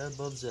 because... Dad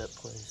loves that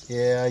place.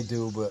 Yeah, I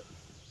do, but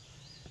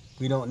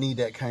we don't need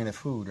that kind of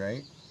food,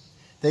 right?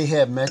 They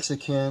have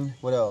Mexican,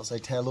 what else?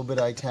 Like a little bit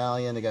of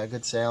Italian, they got a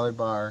good salad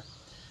bar.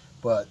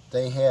 But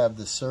they have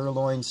the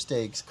sirloin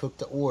steaks cooked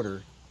to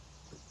order.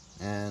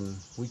 And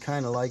we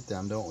kind of like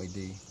them, don't we,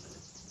 D?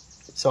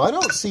 So I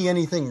don't see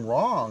anything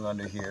wrong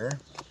under here.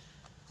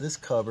 This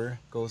cover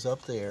goes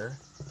up there.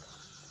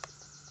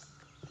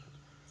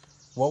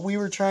 What we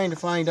were trying to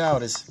find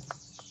out is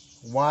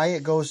why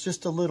it goes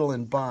just a little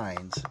and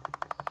binds.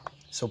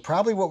 So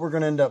probably what we're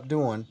going to end up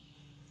doing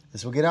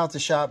is we'll get out the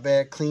shop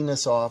vac, clean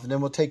this off, and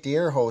then we'll take the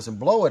air hose and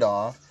blow it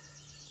off.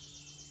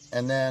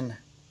 And then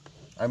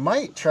I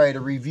might try to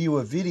review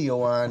a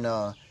video on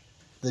the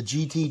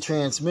GT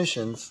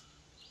transmissions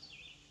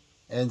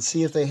and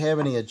see if they have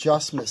any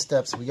adjustment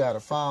steps we got to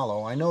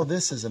follow. I know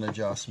this is an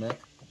adjustment,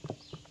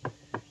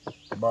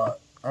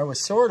 but I was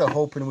sort of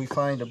hoping we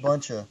find a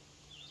bunch of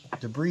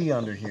debris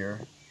under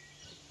here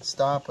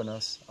stopping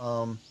us.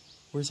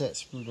 Where's that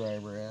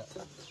screwdriver at?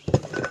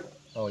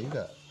 Oh, you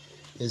got it.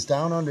 Is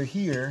down under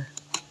here.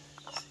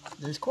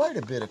 There's quite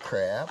a bit of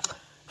crap.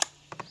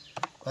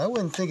 I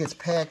wouldn't think it's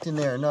packed in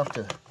there enough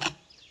to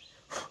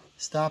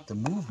stop the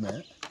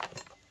movement.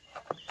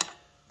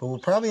 But we'll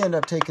probably end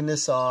up taking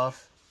this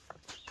off,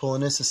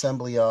 pulling this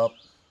assembly up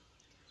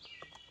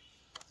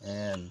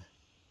and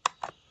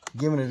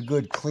giving it a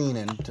good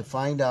cleaning to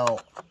find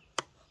out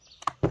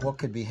what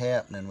could be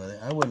happening with it.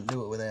 I wouldn't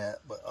do it with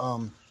that, but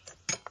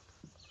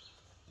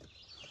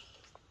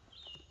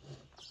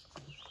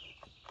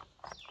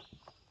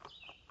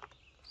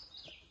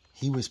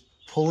he was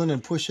pulling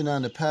and pushing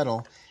on the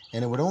pedal,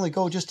 and it would only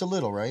go just a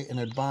little, right? And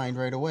it'd bind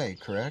right away,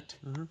 correct?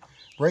 Mm-hmm.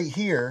 Right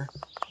here,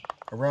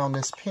 around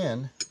this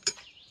pin,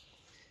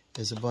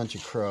 is a bunch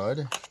of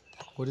crud.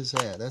 What is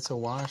that? That's a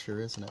washer,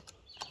 isn't it?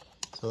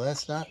 So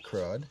that's not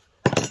crud.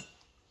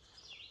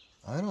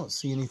 I don't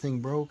see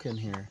anything broken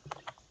here.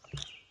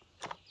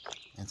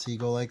 And so you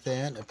go like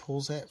that, and it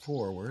pulls that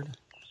forward.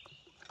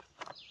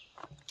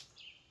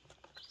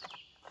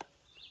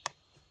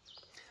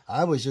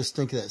 I was just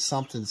thinking that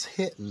something's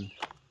hitting.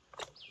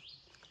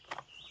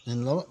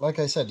 And like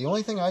I said, the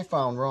only thing I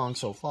found wrong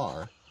so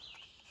far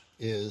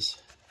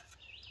is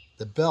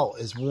the belt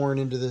is worn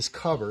into this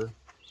cover.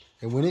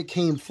 And when it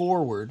came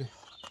forward,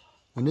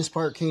 when this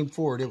part came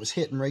forward, it was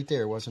hitting right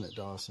there, wasn't it,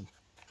 Dawson?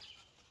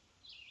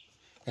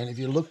 And if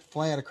you look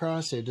flat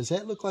across there, does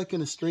that look like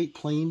in a straight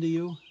plane to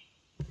you?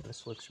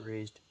 This looks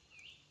raised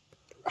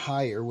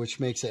higher, which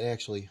makes it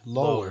actually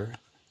lower.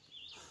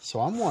 So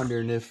I'm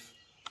wondering if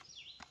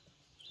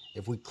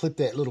we clip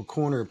that little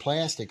corner of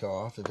plastic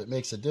off, if it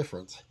makes a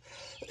difference.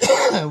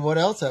 What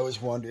else I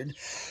was wondering,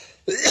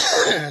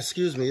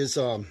 excuse me, is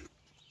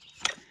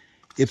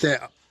if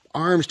that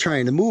arm's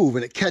trying to move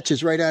and it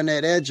catches right on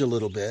that edge a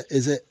little bit,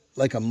 is it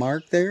like a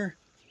mark there?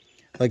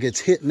 Like it's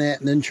hitting that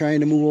and then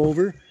trying to move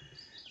over?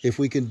 If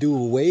we can do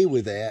away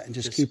with that and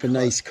just keep a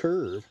nice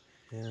curve.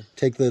 Yeah.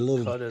 Take the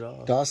little, cut it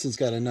off. Dawson's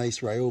got a nice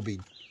Ryobi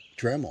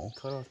Dremel.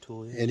 Cut off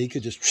tool, yeah. And he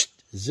could just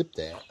zip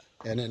that,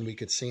 and then we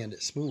could sand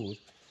it smooth.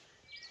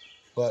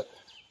 But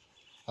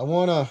I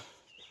want to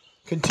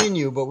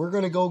continue, but we're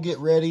going to go get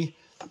ready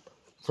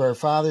for our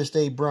Father's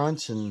Day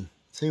brunch and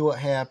see what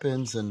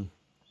happens. And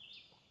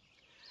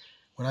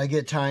when I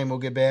get time, we'll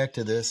get back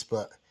to this.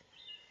 But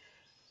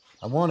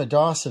I wanted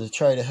Dawson to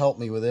try to help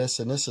me with this,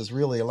 and this is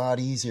really a lot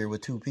easier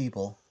with two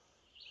people.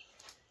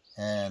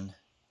 And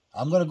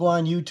I'm going to go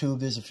on YouTube.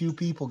 There's a few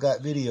people got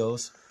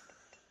videos.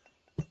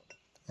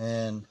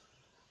 And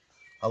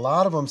a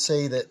lot of them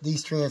say that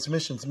these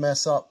transmissions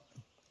mess up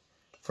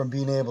from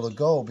being able to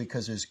go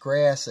because there's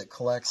grass that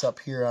collects up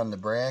here on the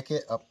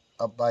bracket,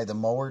 up by the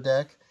mower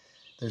deck.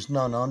 There's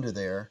none under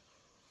there.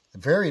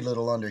 Very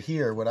little under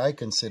here, what I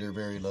consider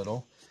very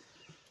little.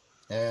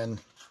 And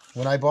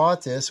when I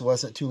bought this, it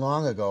wasn't too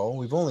long ago.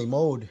 We've only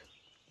mowed,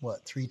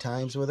 what, 3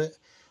 times with it?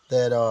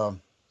 That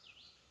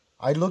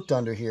I looked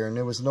under here and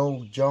there was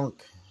no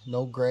junk,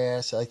 no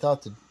grass. I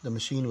thought the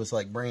machine was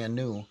like brand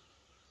new.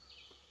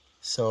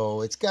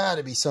 So it's got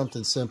to be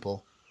something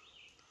simple.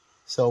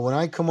 So when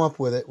I come up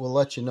with it, we'll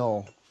let you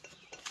know.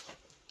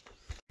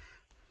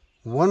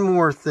 One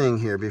more thing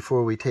here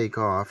before we take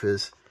off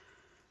is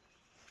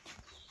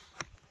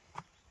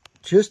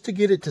just to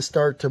get it to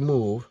start to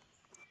move.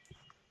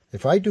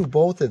 If I do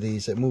both of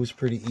these, it moves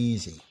pretty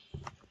easy.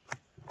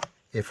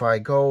 If I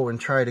go and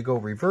try to go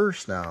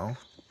reverse now,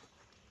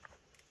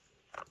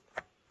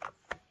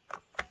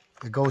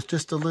 it goes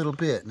just a little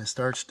bit and it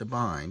starts to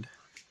bind.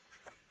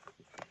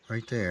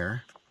 Right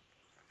there.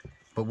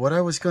 But what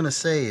I was going to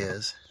say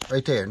is,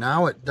 right there,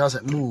 now it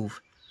doesn't move.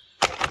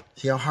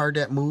 See how hard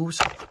that moves?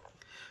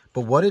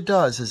 But what it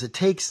does is it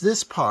takes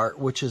this part,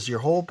 which is your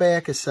whole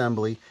back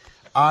assembly,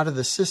 out of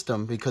the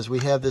system because we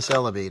have this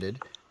elevated.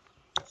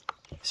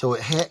 So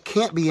it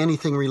can't be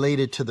anything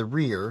related to the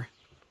rear.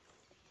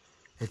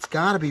 It's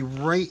got to be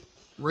right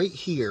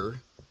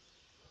here,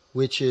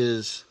 which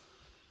is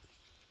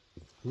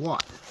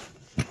what?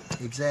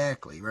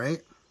 Exactly,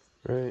 right?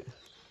 Right.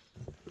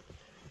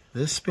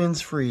 This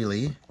spins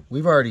freely.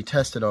 We've already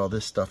tested all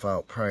this stuff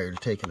out prior to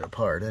taking it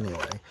apart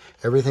anyway.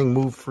 Everything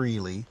moved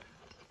freely.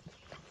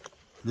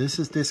 This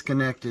is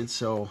disconnected,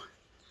 so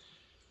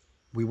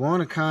we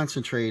want to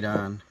concentrate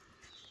on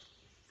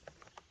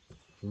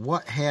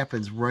what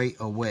happens right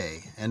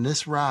away. And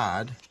this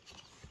rod,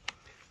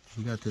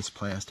 we got this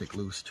plastic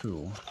loose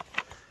too.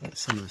 Get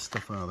some of this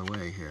stuff out of the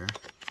way here.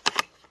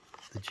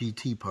 The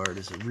GT part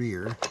is the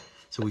rear.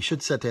 So we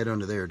should set that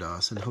under there,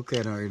 Dawson. Hook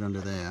that right under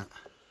that.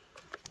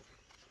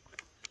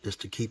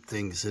 Just to keep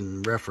things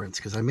in reference,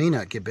 because I may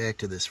not get back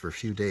to this for a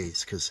few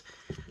days, because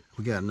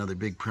we got another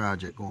big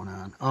project going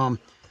on.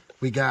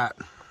 We got,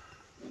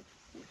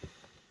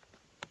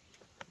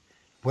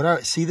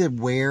 see the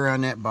wear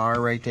on that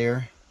bar right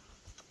there?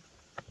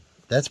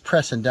 That's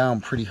pressing down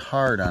pretty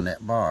hard on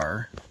that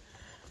bar.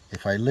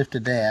 If I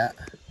lifted that,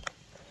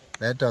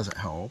 that doesn't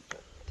help.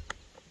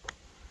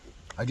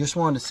 I just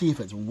wanted to see if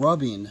it's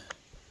rubbing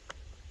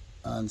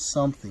on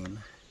something.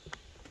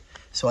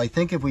 So I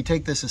think if we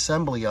take this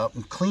assembly up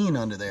and clean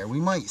under there, we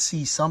might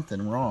see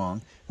something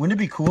wrong. Wouldn't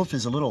it be cool if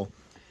there's a little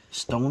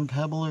stone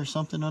pebble or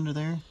something under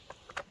there?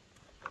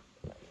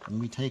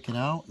 And we take it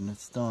out and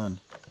it's done.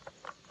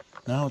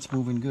 Now it's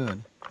moving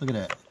good. Look at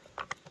that.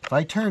 If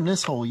I turn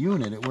this whole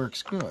unit, it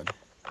works good.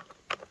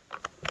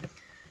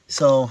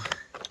 So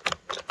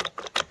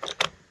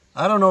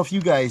I don't know if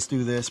you guys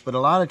do this, but a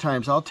lot of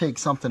times I'll take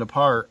something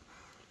apart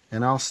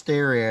and I'll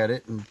stare at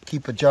it and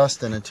keep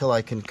adjusting until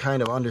I can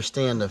kind of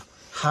understand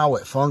how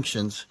it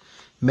functions.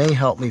 May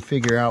help me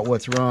figure out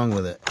what's wrong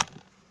with it.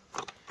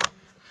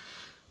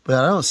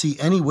 But I don't see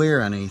any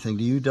wear on anything.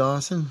 Do you,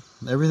 Dawson?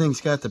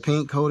 Everything's got the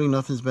paint coating.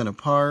 Nothing's been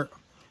apart.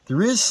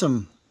 There is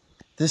some,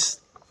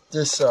 this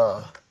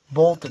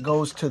bolt that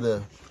goes to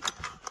the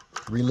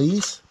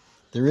release.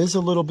 There is a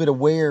little bit of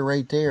wear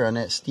right there on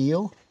that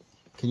steel.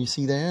 Can you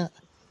see that?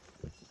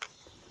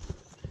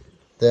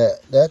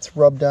 That's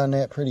rubbed on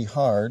that pretty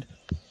hard.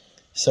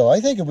 So I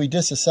think if we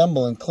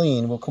disassemble and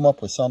clean, we'll come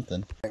up with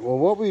something. Well,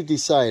 what we've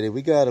decided,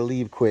 we got to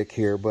leave quick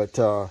here, but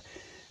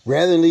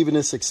rather than leaving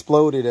this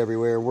exploded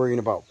everywhere, worrying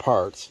about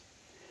parts,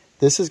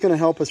 this is going to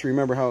help us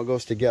remember how it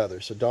goes together.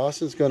 So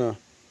Dawson's going to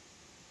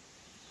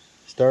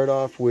start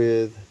off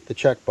with the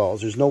check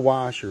balls. There's no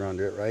washer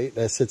under it, right?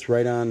 That sits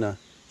right on the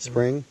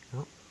spring.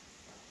 Yep.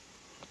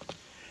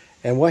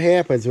 And what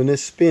happens when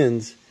this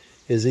spins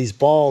is these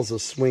balls will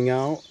swing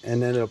out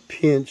and then it'll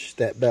pinch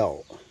that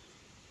belt.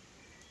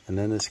 And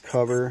then this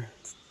cover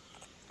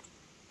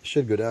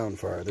should go down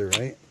farther,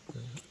 right?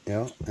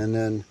 Yeah. And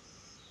then,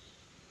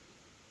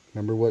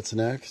 remember what's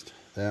next?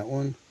 That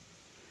one.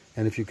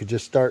 And if you could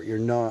just start your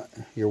nut,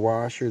 your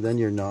washer, then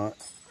your nut.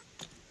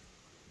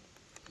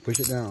 Push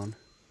it down.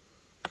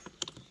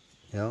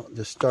 Yeah,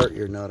 just start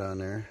your nut on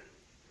there.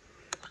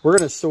 We're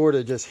going to sort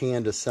of just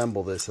hand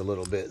assemble this a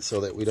little bit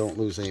so that we don't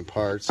lose any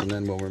parts, and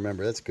then we'll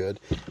remember. That's good.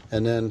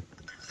 And then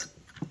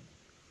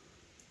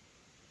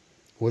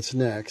what's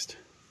next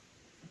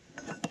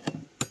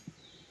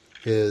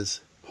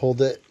is hold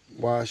that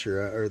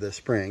washer or the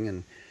spring,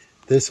 and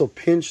this will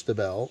pinch the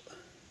belt.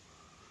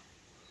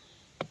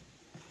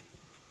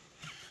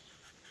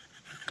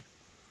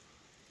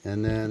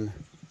 And then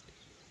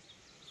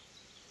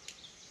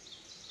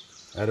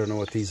I don't know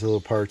what these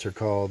little parts are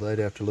called. I'd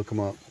have to look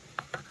them up.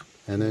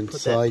 And then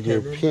slide your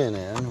pin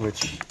in,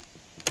 which,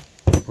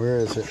 where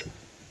is it?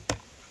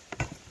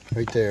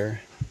 Right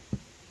there.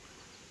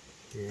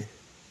 Yeah.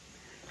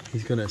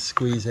 He's going to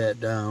squeeze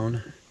that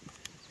down.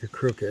 You're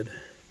crooked.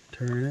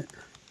 Turn it.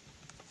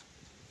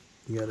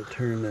 You got to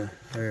turn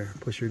there,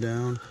 push her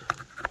down.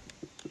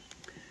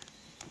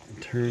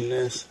 And turn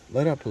this.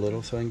 Let up a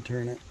little so I can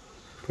turn it.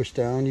 Push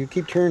down. You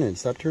keep turning.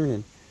 Stop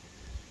turning.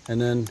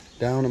 And then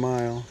down a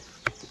mile.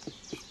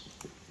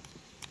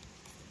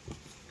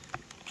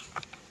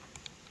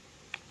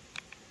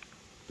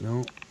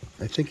 No,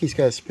 I think he's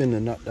got to spin the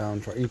nut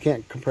down. You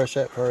can't compress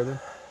that farther?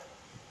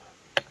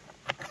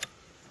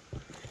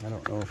 I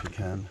don't know if he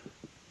can.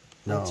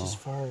 No. That's as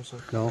far as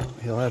no,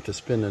 he'll have to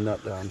spin the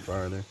nut down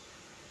farther.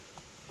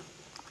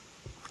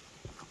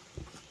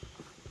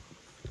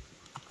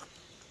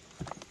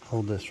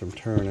 Hold this from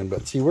turning.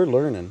 But see, we're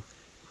learning.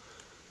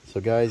 So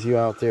guys, you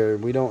out there,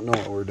 we don't know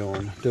what we're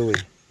doing, do we?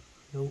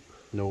 Nope.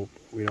 Nope,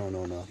 we don't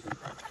know nothing.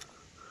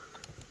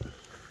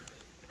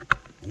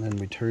 And then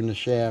we turn the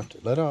shaft,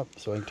 let up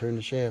so I can turn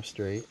the shaft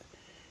straight.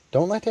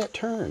 Don't let that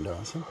turn,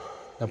 Dawson.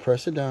 Now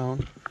press it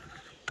down,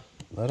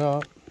 let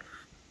up.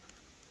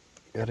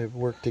 Got to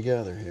work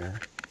together here.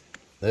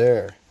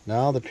 There,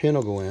 now the pin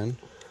will go in.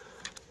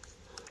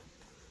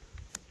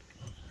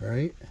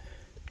 Right?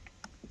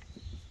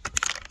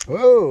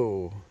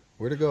 Whoa,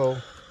 where'd it go?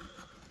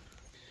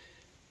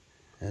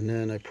 And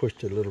then I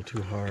pushed it a little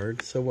too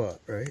hard, so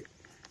what, right?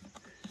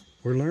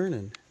 We're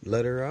learning.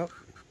 Let her up,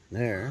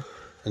 there.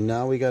 And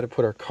now we got to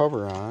put our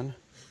cover on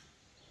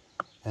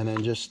and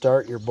then just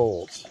start your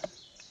bolts.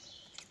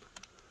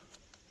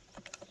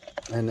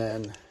 And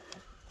then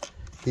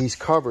these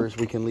covers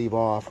we can leave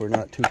off. We're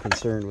not too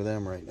concerned with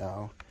them right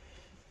now.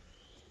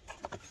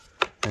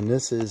 And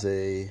this is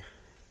a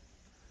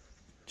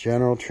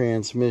General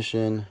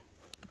Transmission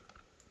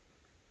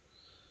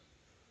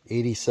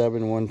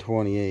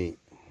 87-128.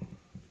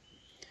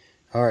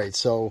 All right,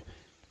 so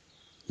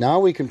now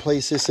we can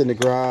place this in the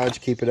garage,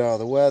 keep it out of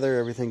the weather,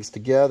 everything's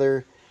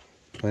together,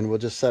 and we'll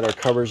just set our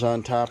covers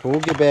on top, and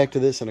we'll get back to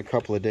this in a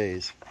couple of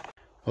days.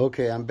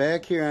 Okay, I'm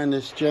back here on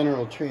this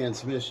General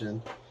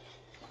Transmission,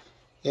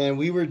 and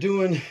we were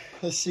doing,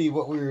 let's see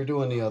what we were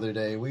doing the other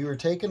day. We were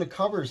taking the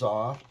covers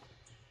off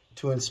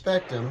to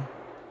inspect them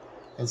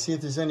and see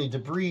if there's any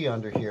debris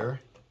under here.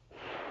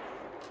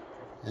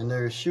 And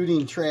there's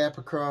shooting trap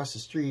across the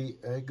street,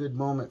 a good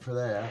moment for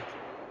that.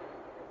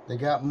 They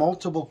got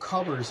multiple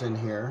covers in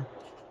here,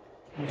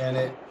 and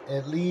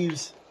it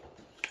leaves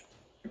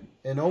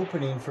an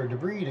opening for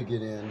debris to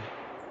get in.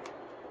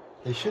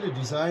 They should have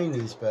designed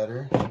these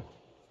better,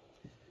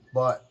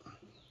 but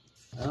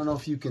I don't know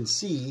if you can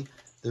see,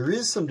 there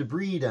is some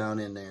debris down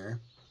in there.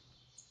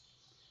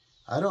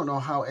 I don't know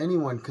how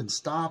anyone could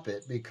stop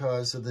it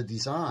because of the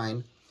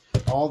design.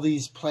 All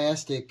these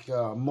plastic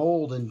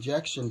mold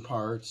injection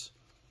parts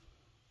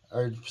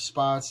are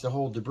spots to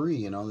hold debris.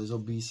 You know, there's a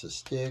piece of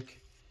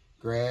stick,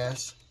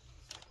 grass.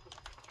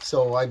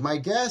 So my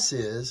guess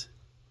is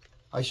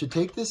I should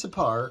take this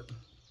apart,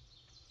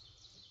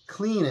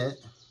 clean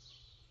it.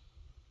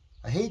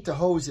 I hate to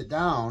hose it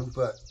down,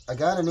 but I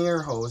got an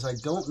air hose. I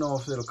don't know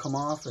if it'll come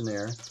off in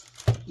there.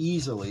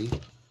 easily.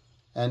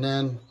 And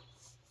then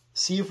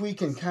see if we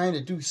can kind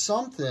of do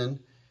something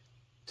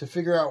to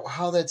figure out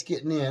how that's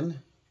getting in.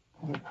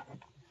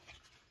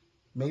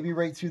 Maybe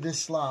right through this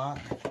slot.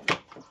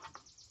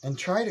 And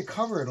try to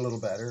cover it a little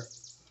better.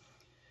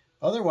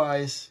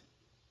 Otherwise,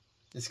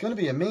 it's going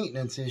to be a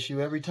maintenance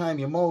issue. Every time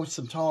you mow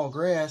some tall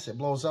grass, it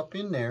blows up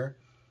in there.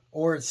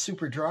 Or it's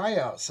super dry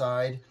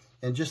outside,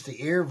 and just the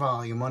air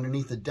volume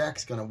underneath the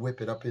deck's going to whip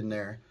it up in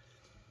there.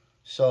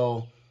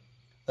 So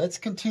let's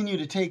continue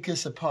to take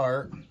this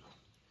apart.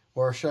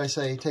 Or should I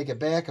say, take it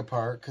back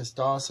apart, because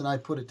Dawson and I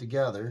put it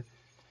together.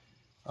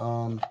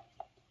 I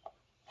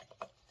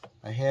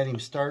had him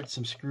start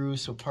some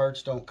screws so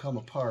parts don't come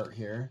apart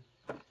here.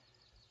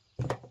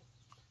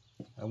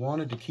 I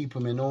wanted to keep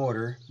them in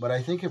order, but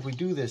I think if we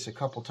do this a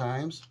couple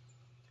times,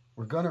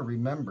 we're going to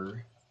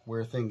remember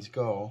where things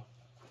go.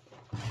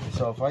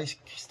 So if I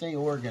stay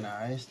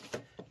organized,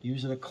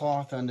 using a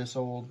cloth on this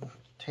old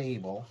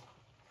table,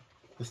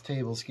 this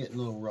table's getting a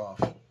little rough.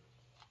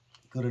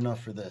 Good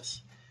enough for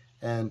this.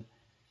 And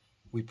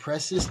we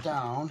press this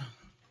down,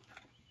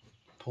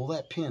 pull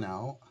that pin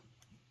out,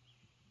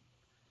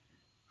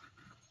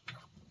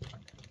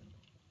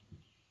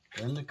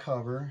 then the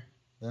cover,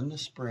 then the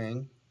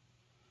spring,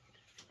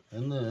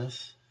 then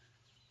this.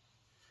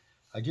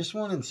 I just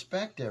want to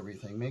inspect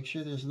everything, make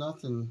sure there's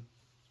nothing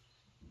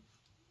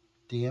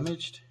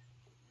damaged.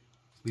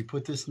 We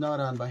put this nut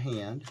on by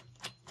hand.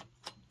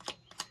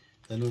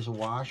 Then there's a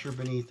washer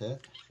beneath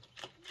it.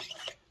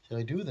 Should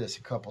I do this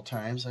a couple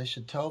times? I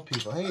should tell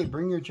people, hey,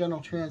 bring your general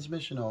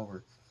transmission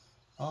over.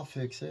 I'll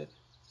fix it.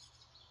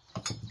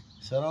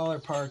 Set all our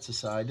parts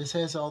aside. This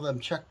has all them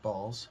check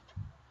balls.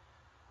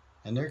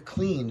 And they're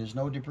clean. There's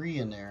no debris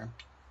in there.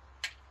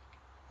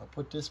 I'll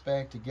put this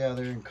back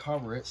together and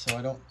cover it so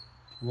I don't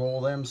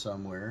roll them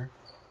somewhere.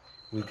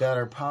 We've got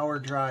our power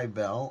drive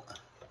belt.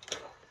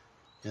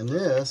 And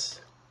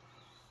this,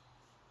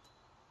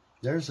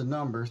 there's a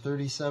number,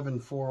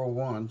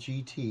 37401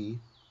 GT,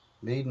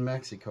 made in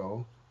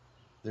Mexico.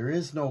 There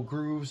is no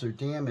grooves or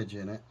damage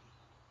in it.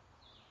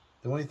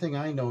 The only thing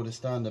I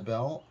noticed on the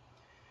belt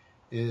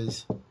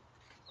is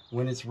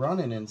when it's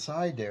running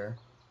inside there,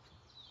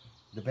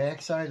 the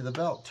back side of the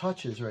belt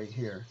touches right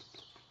here.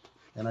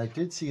 And I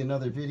did see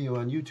another video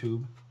on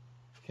YouTube,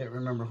 can't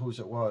remember whose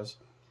it was,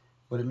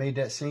 but it made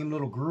that same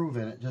little groove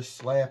in it, just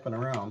slapping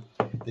around.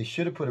 They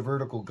should have put a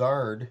vertical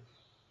guard,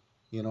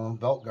 you know,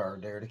 belt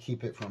guard there to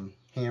keep it from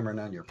hammering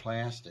on your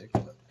plastic.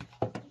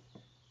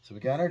 So we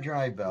got our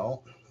drive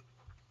belt.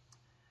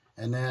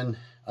 And then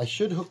I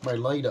should hook my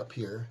light up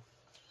here.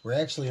 We're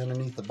actually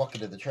underneath the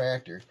bucket of the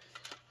tractor,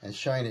 and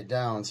shine it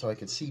down so I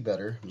can see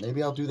better.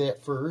 Maybe I'll do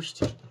that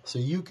first so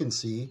you can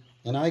see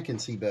and I can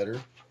see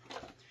better.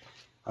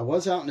 I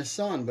was out in the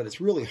sun, but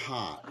it's really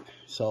hot.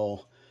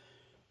 So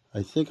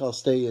I think I'll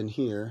stay in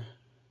here.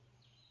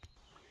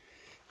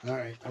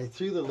 Alright, I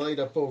threw the light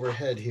up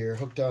overhead here,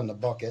 hooked on the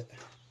bucket.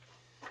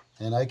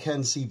 And I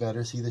can see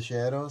better. See the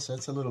shadows?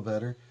 That's a little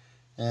better.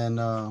 And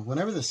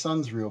whenever the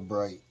sun's real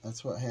bright,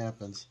 that's what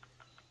happens.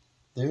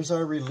 There's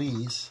our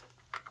release.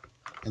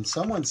 And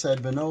someone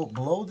said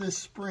below this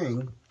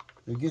spring,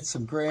 you get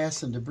some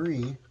grass and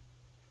debris.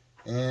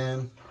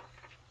 And,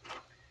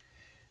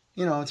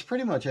 you know, it's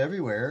pretty much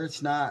everywhere.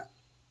 It's not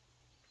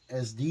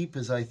as deep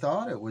as I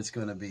thought it was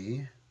going to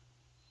be.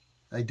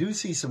 I do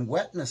see some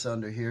wetness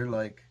under here,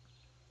 like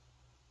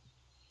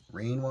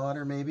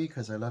rainwater maybe,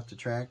 because I left the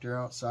tractor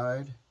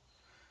outside.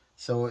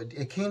 So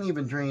it can't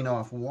even drain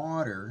off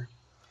water.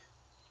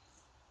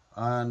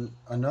 On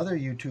another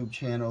YouTube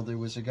channel, there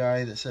was a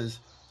guy that says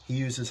he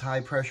uses high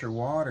pressure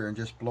water and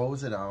just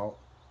blows it out.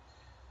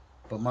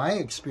 But my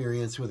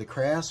experience with a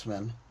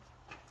Craftsman,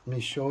 let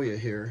me show you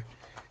here,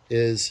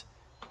 is,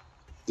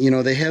 you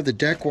know, they have the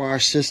deck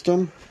wash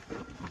system.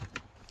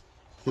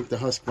 I think the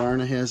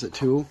Husqvarna has it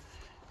too.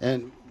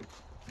 And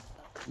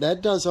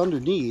that does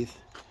underneath.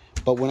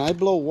 But when I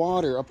blow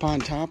water up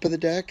on top of the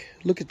deck,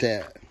 look at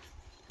that.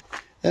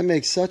 That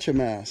makes such a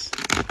mess.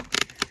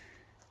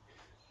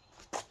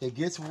 It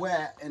gets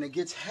wet and it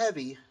gets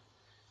heavy.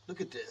 Look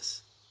at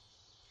this.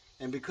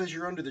 And because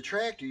you're under the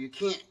tractor, you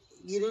can't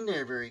get in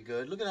there very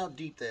good. Look at how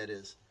deep that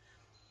is.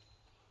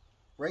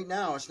 Right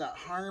now, it's not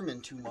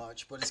harming too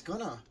much, but it's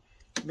gonna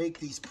make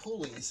these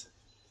pulleys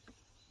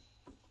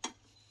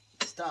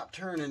stop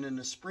turning, and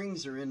the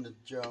springs are in the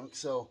junk.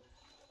 So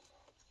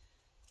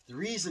the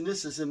reason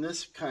this is in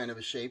this kind of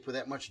a shape with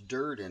that much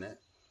dirt in it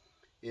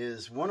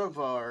is one of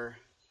our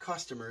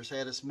customers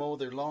had us mow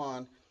their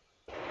lawn.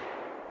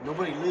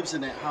 Nobody lives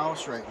in that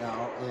house right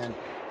now, and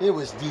it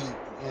was deep,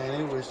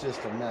 and it was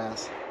just a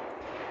mess.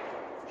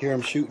 Here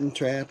I'm shooting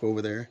trap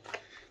over there.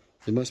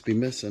 They must be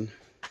missing.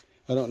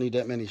 I don't need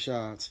that many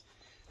shots.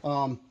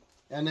 And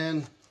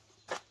then,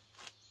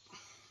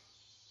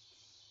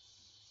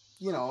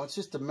 you know, it's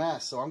just a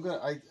mess.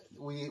 So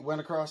we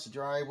went across the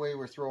driveway.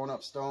 We're throwing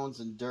up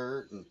stones and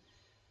dirt, and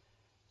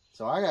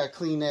so I gotta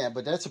clean that.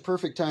 But that's a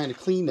perfect time to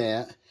clean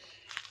that.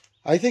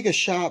 I think a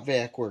shop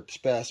vac works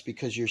best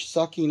because you're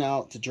sucking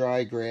out the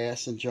dry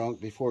grass and junk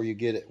before you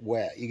get it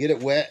wet. You get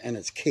it wet and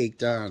it's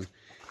caked on.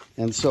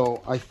 And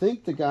so I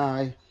think the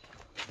guy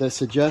that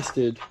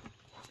suggested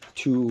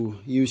to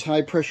use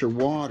high pressure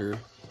water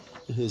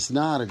is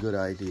not a good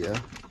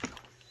idea.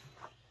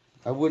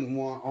 I wouldn't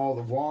want all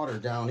the water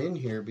down in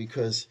here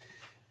because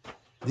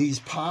these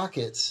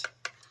pockets,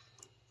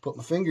 put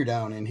my finger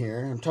down in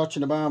here, I'm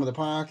touching the bottom of the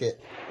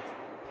pocket.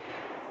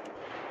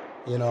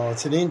 You know,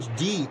 it's an inch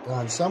deep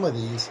on some of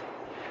these.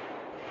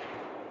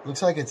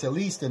 Looks like it's at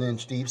least an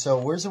inch deep. So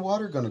where's the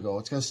water going to go?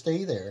 It's going to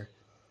stay there.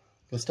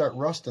 It's going to start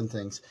rusting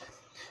things.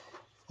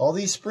 All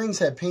these springs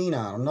have paint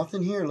on them.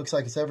 Nothing here looks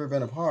like it's ever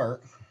been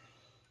apart.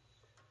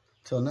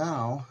 Till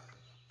now,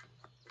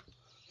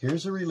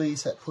 here's a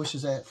release that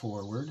pushes that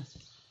forward.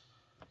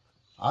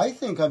 I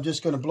think I'm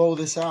just going to blow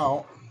this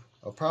out.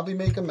 I'll probably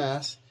make a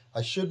mess.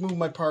 I should move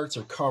my parts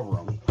or cover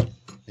them.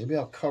 Maybe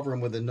I'll cover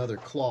them with another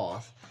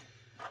cloth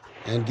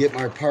and get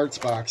my parts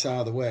box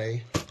out of the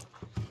way.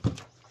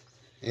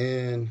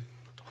 And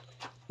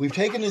we've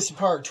taken this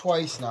apart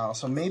twice now,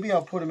 so maybe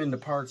I'll put them in the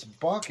parts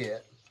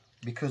bucket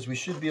because we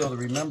should be able to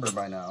remember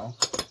by now.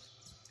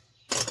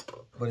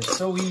 But it's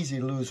so easy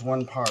to lose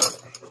one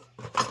part.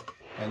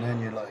 And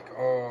then you're like,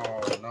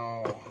 oh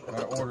no,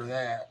 gotta order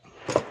that.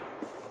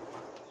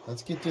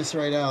 Let's get this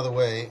right out of the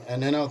way.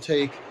 And then I'll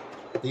take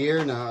the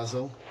air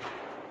nozzle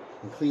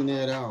and clean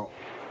that out.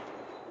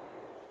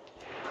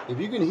 If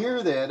you can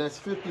hear that, that's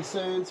 50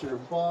 cents or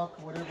 $1,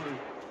 whatever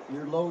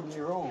you're loading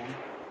your own.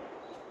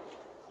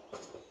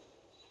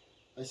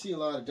 I see a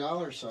lot of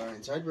dollar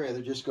signs. I'd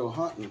rather just go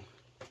hunting.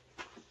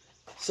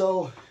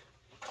 So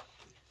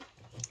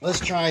let's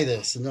try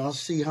this and I'll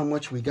see how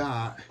much we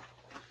got.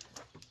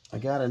 I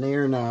got an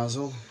air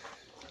nozzle.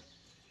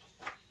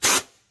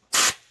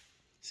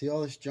 See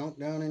all this junk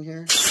down in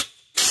here?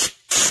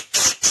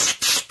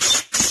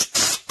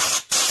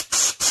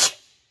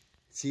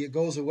 See, it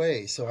goes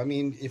away. So, I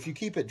mean, if you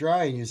keep it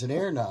dry and use an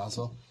air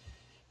nozzle,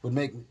 it would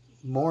make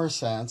more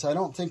sense. I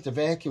don't think the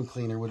vacuum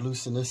cleaner would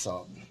loosen this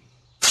up.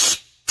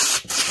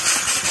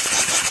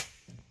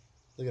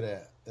 Look at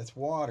that. That's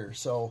water.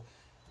 So,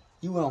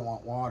 you don't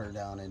want water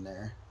down in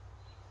there.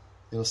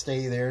 It'll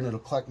stay there and it'll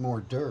collect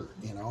more dirt,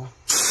 you know.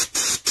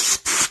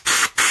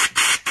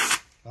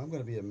 I'm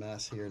going to be a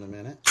mess here in a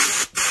minute.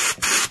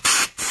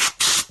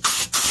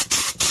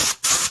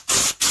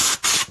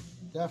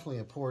 Definitely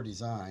a poor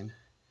design.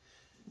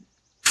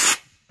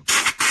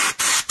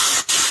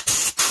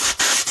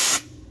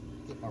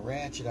 Get my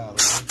ratchet out of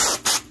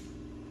the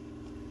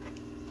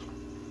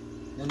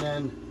way. And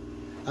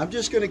then I'm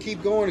just going to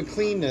keep going and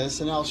clean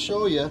this, and I'll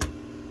show you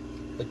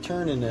by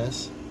turning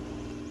this.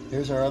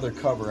 Here's our other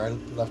cover. I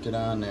left it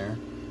on there,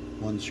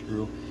 one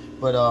screw.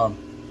 But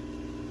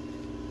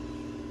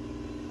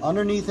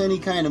underneath any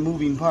kind of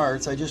moving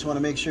parts, I just want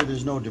to make sure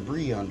there's no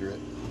debris under it.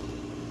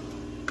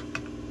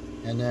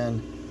 And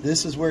then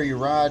this is where your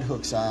rod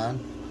hooks on,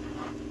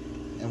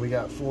 and we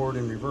got forward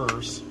and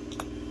reverse,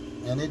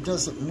 and it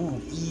doesn't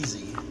move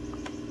easy.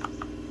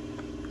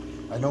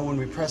 I know when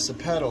we press the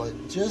pedal, it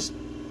just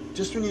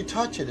when you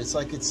touch it, it's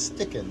like it's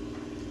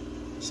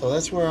sticking. So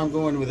that's where I'm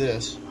going with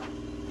this.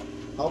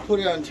 I'll put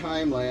it on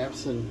time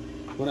lapse, and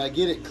when I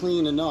get it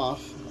clean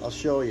enough, I'll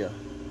show you.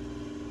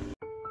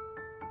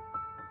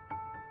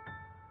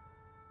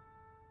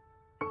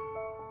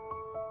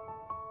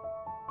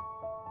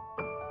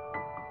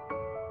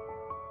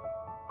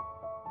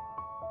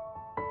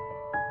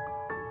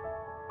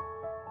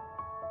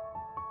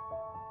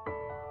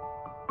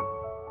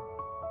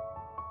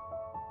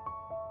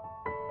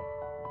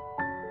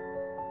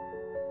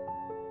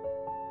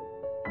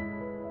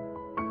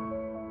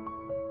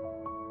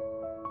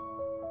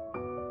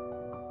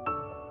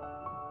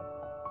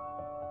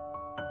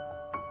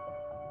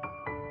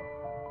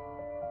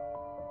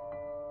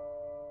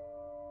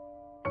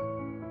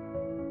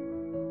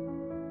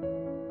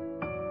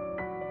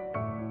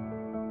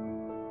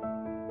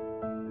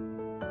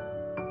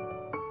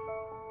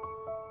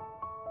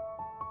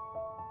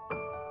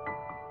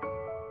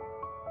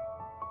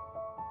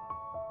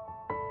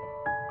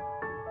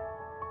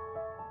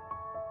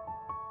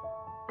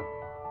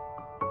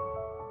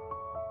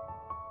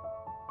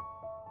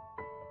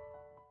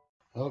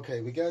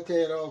 Okay, we got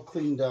that all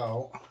cleaned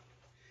out.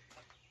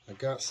 I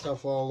got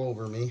stuff all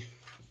over me.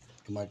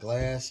 My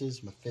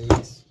glasses, my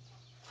face.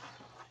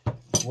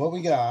 What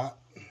we got,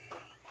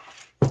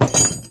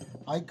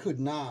 I could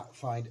not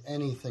find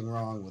anything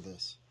wrong with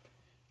this.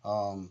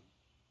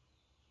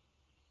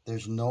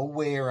 There's no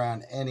wear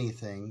on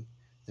anything.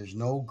 There's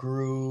no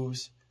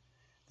grooves.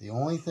 The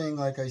only thing,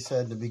 like I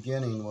said in the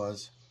beginning,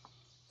 was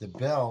the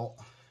belt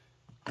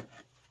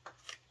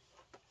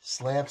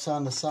slaps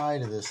on the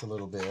side of this a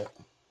little bit.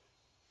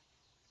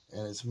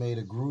 And it's made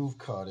a groove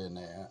cut in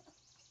that,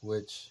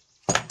 which,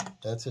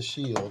 that's a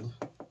shield.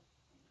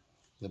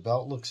 The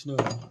belt looks new.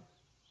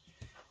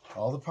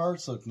 All the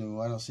parts look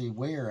new. I don't see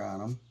wear on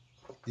them.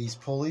 These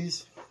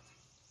pulleys,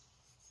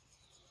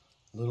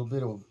 a little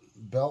bit of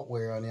belt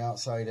wear on the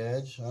outside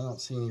edge. I don't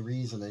see any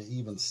reason to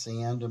even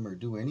sand them or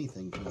do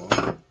anything to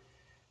them.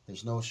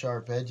 There's no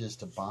sharp edges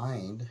to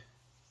bind.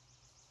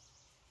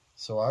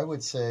 So I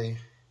would say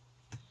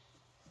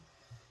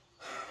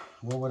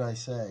what would I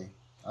say?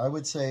 I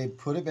would say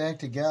put it back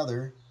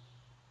together.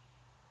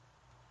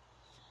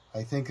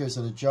 I think there's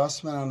an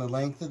adjustment on the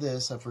length of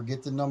this. I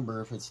forget the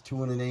number, if it's 2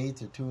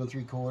 1/8 or 2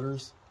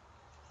 3/4.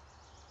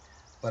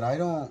 But I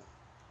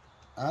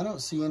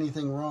don't see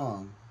anything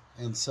wrong.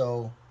 And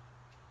so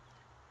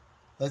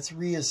let's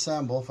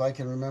reassemble if I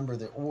can remember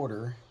the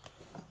order.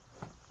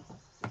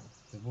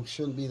 It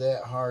shouldn't be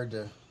that hard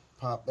to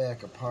pop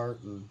back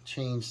apart and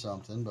change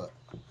something, but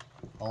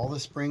all the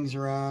springs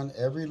are on.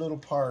 Every little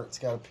part's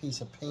got a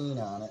piece of paint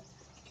on it,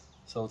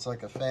 so it's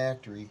like a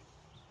factory.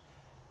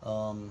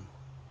 You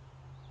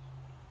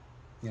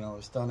know,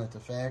 it's done at the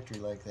factory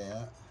like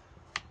that.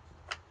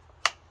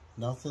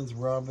 Nothing's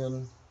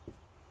rubbing.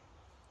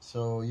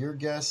 So your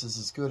guess is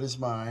as good as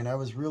mine. I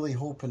was really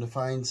hoping to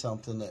find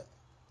something that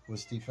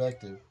was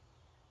defective.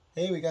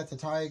 Hey, we got the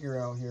tiger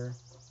out here.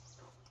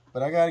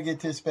 But I got to get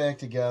this back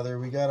together.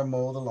 We got to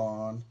mow the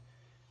lawn.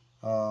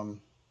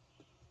 I'm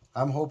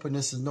hoping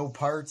this is no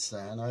parts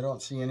then. I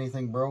don't see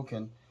anything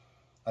broken.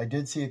 I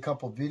did see a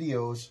couple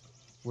videos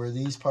where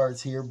these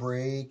parts here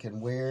break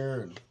and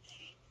wear. And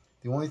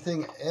the only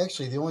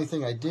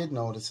thing I did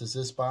notice is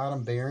this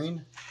bottom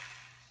bearing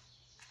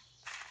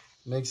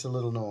makes a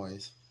little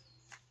noise.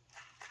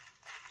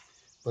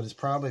 But it's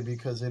probably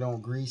because they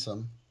don't grease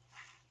them.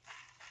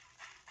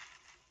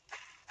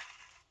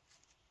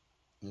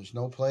 There's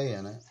no play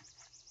in it.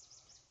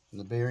 And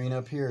the bearing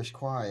up here is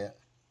quiet.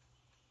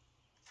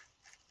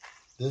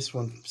 This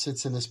one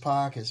sits in this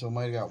pocket, so it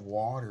might have got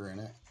water in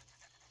it.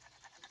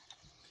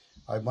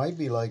 I might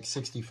be like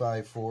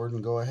 65 Ford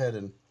and go ahead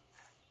and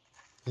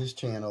his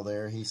channel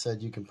there, he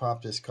said you can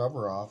pop this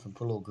cover off and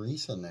put a little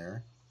grease in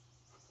there.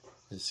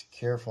 Just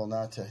careful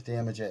not to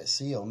damage that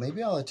seal.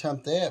 Maybe I'll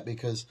attempt that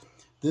because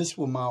this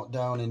will mount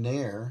down in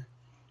there.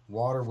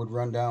 Water would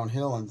run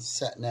downhill and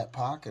set in that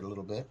pocket a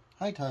little bit.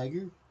 Hi,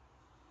 Tiger.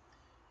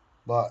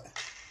 But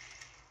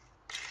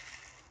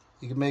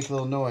you can make a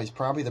little noise.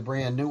 Probably the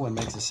brand new one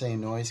makes the same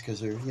noise because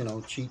they're, you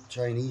know, cheap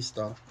Chinese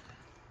stuff.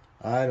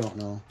 I don't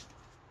know.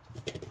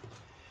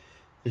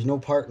 There's no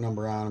part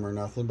number on them or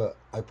nothing, but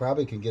I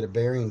probably could get a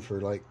bearing for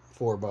like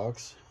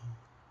 $4.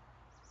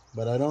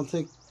 But I don't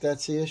think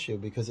that's the issue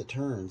because it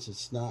turns.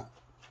 It's not,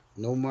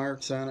 no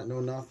marks on it,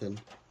 no nothing.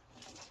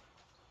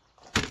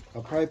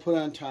 I'll probably put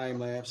on time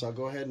lapse. I'll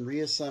go ahead and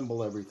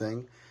reassemble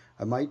everything.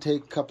 I might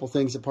take a couple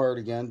things apart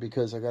again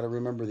because I got to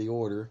remember the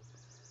order.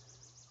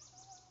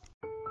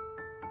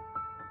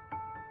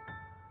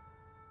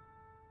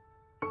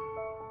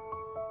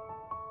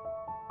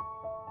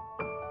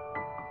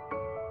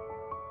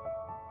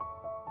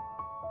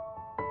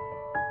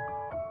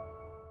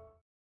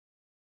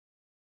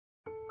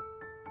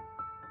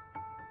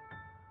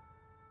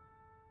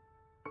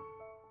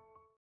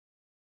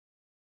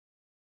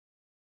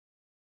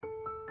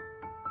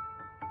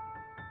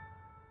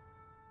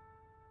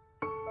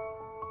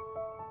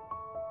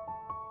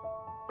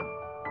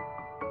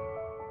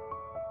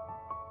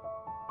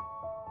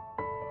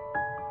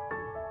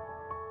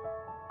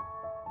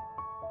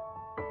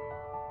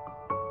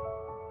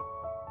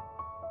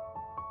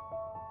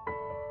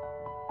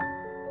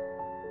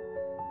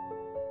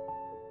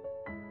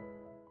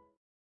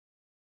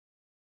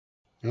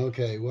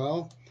 Okay,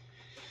 well,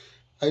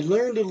 I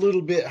learned a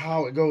little bit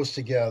how it goes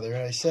together.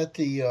 I set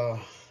the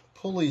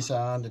pulleys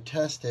on to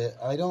test it.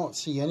 I don't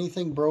see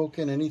anything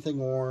broken, anything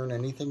worn,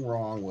 anything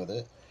wrong with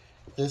it.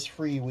 This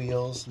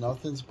freewheels,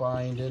 nothing's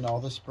binding, all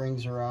the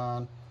springs are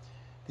on.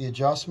 The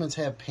adjustments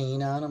have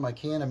paint on them. I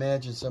can't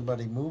imagine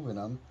somebody moving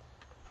them.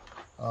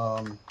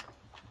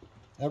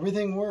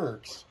 Everything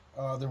works.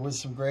 There was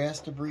some grass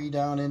debris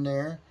down in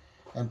there,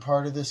 and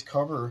part of this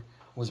cover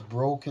was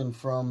broken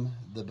from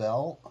the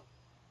belt.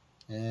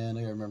 And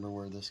I remember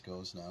where this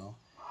goes now.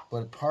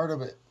 But part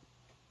of it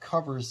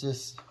covers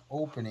this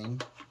opening.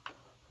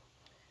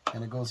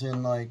 And it goes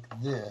in like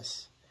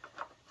this.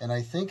 And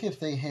I think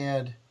if they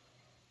had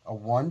a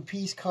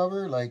one-piece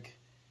cover, like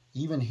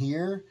even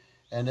here,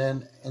 and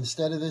then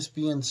instead of this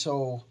being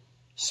so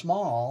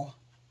small,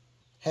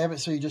 have it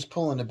so you're just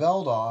pulling the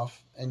belt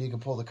off and you can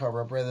pull the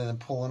cover up rather than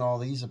pulling all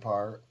these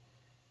apart.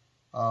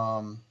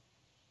 And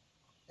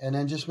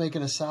then just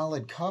making a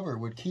solid cover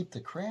would keep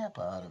the crap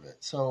out of it.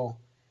 So...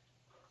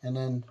 And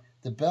then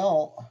the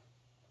belt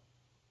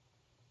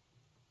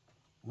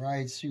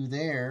rides through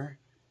there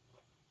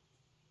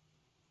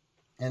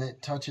and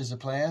it touches the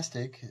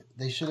plastic.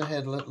 They should have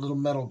had a little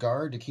metal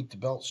guard to keep the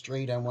belt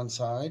straight on one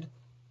side.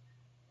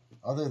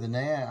 Other than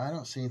that, I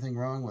don't see anything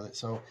wrong with it.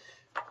 So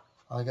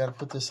I got to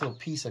put this little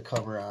piece of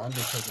cover on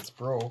because it's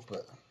broke,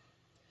 but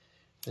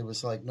there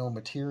was like no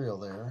material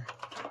there.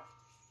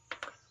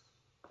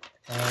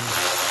 And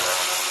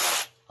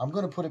I'm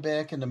going to put it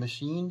back in the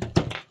machine.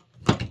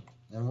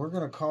 And we're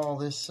going to call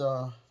this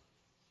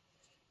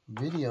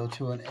video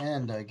to an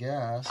end, I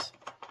guess.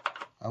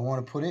 I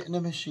want to put it in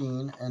the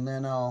machine, and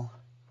then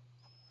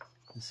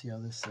let's see how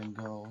this thing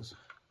goes.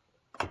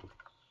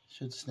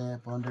 Should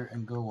snap under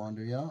and go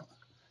under, yeah.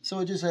 So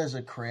it just has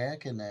a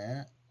crack in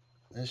that.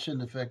 That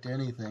shouldn't affect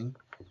anything.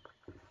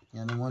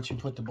 And then once you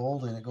put the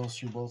bolt in, it goes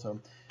through both of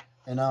them.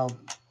 And I'll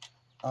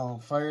I'll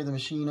fire the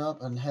machine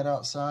up and head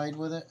outside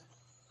with it.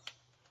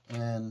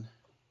 And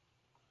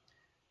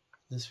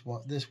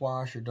this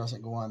washer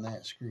doesn't go on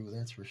that screw,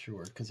 that's for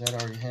sure, because that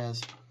already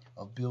has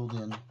a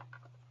built-in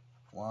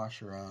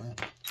washer on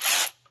it.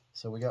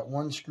 So we got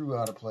one screw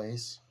out of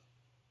place.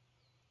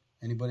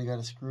 Anybody got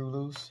a screw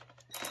loose?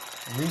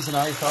 The reason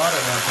I thought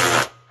it went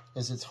there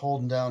is it's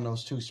holding down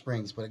those two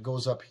springs, but it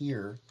goes up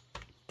here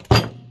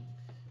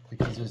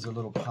because there's a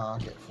little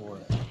pocket for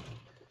it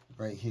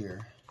right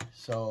here.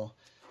 So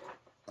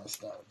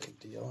that's not a big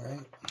deal,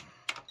 right?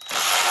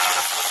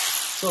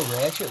 So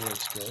ratchet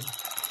works good.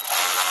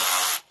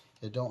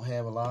 It don't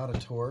have a lot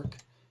of torque.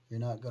 You're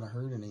not going to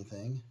hurt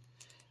anything.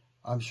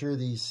 I'm sure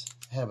these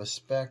have a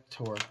spec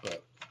torque,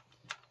 but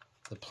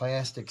the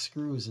plastic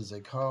screws, as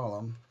they call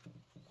them,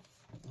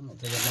 I don't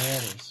think it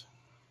matters.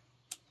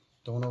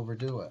 Don't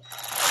overdo it.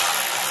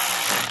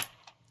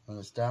 When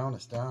it's down,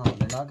 it's down.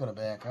 They're not going to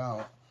back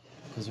out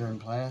because they're in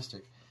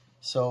plastic.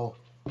 So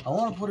I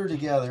want to put her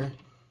together.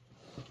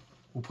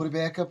 We'll put it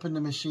back up in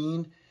the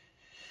machine,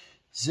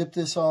 zip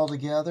this all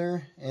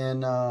together,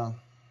 and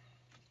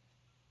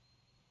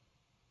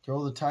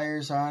throw the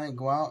tires on it,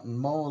 go out and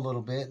mow a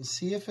little bit and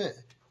see if it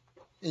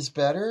is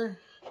better,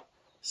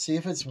 see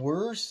if it's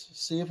worse,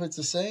 see if it's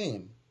the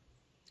same.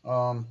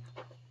 I'll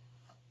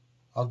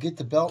get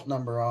the belt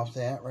number off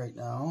that right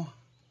now.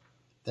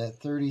 That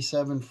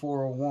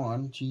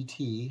 37401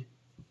 GT,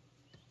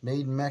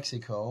 made in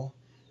Mexico,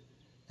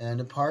 and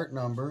the part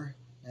number,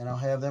 and I'll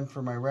have them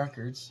for my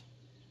records.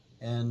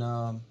 And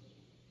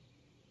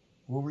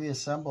we'll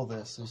reassemble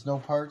this. There's no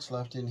parts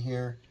left in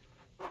here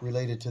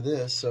related to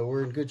this, so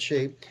we're in good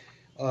shape.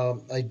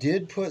 I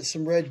did put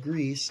some red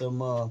grease, some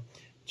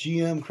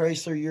GM,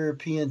 Chrysler,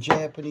 European,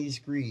 Japanese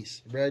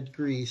grease, red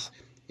grease,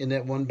 in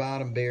that one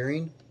bottom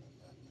bearing.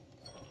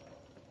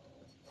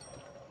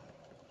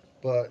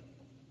 But,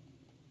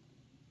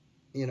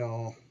 you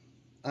know,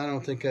 I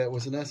don't think that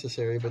was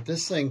necessary. But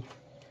this thing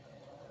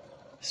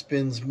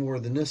spins more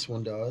than this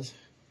one does.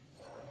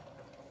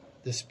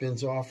 This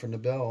spins off from the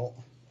belt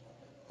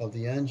of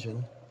the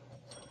engine.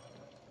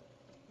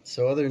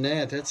 So other than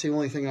that, that's the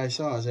only thing I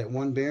saw, is that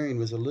one bearing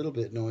was a little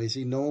bit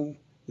noisy. No,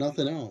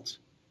 nothing else.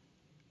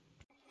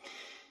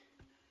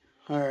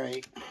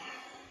 Alright.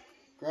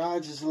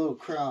 Garage is a little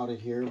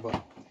crowded here,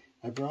 but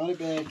I brought it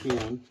back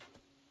in.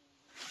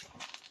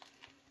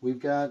 We've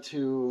got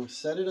to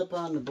set it up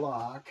on the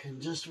block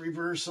and just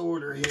reverse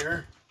order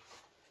here.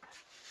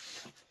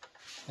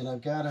 And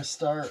I've got to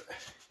start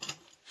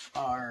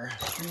our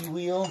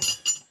three-wheel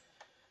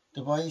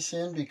device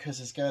in because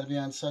it's got to be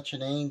on such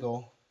an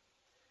angle.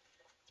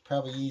 It's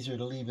probably easier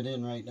to leave it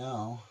in right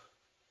now.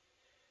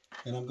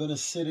 And I'm going to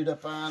sit it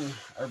up on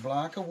our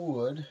block of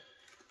wood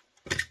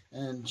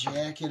and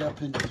jack it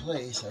up into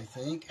place, I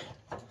think.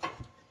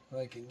 If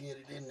I can get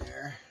it in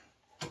there.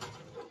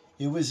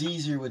 It was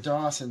easier with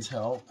Dawson's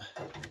help,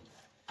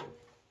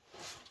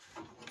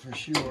 for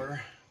sure,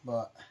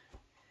 but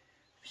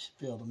we should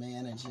be able to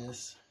manage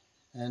this.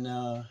 And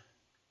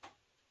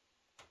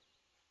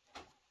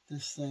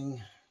this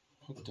thing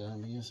hooked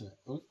on me, isn't it?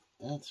 Oh,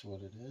 that's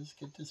what it is.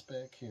 Get this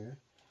back here.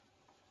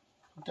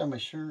 Hooked on my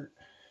shirt.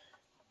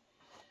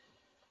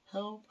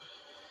 Help.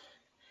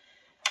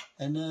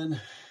 And then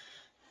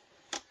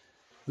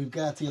we've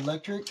got the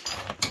electric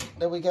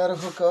that we got to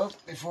hook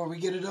up before we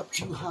get it up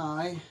too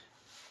high.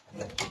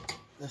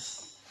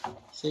 This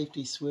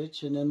safety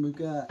switch, and then we've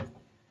got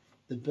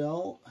the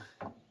belt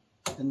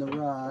and the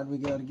rod. We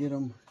got to get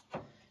them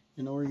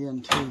in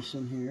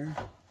orientation here.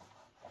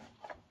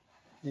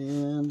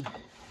 And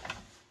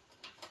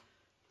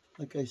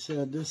like I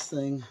said, this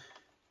thing,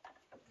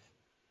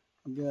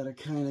 we got to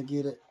kind of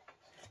get it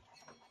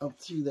up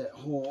through that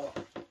hole.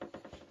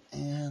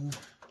 And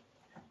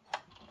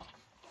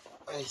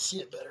I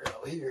see it better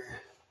out here.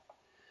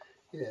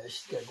 Yeah,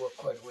 she's got to go up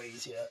quite a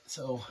ways yet.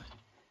 So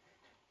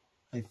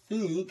I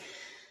think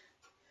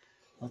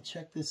I'll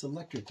check this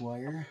electric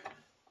wire,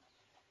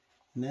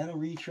 and that'll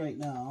reach right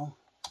now.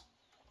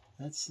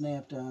 That's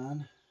snapped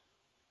on.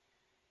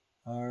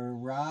 Our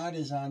rod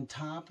is on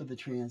top of the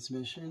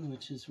transmission,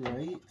 which is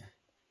right.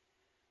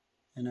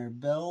 And our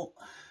belt,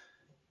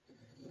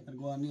 gotta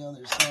go on the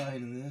other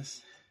side of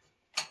this.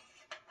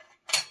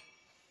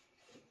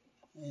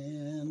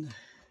 And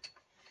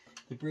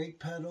the brake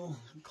pedal,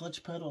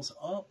 clutch pedal's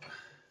up.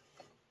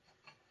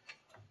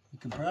 We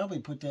can probably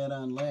put that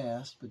on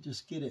last, but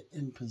just get it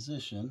in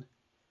position.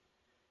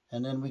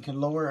 And then we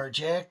can lower our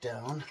jack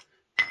down,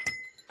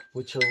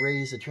 which will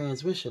raise the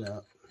transmission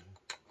up.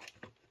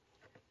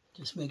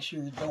 Just make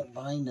sure it don't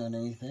bind on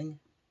anything.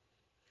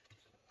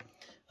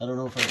 I don't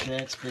know if our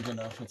jack's big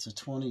enough. It's a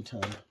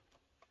 20-ton.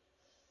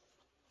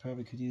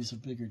 Probably could use a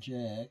bigger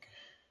jack.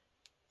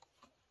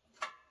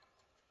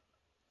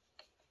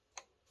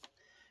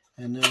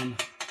 And then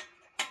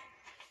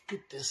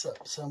get this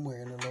up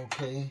somewhere in the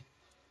okay.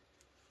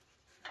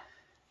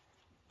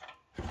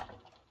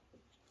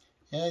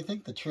 Yeah, I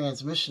think the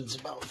transmission's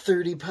about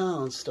 30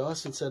 pounds.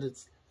 Dawson said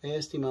it's, I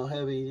asked him how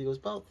heavy. He goes,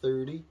 about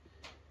 30.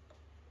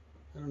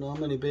 I don't know how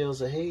many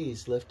bales of hay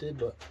he's lifted,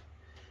 but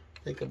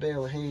I think a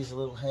bale of hay is a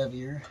little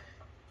heavier.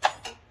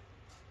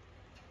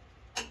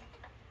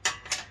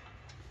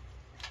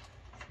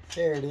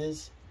 There it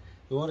is.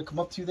 We want to come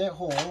up through that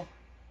hole.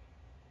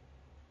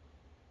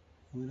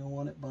 We don't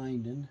want it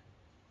binding.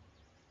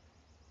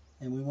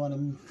 And we want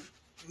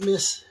to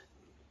miss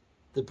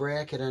the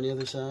bracket on the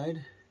other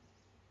side.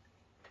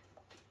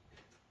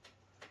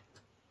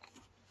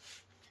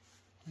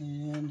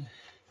 And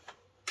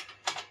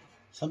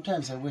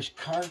sometimes I wish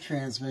car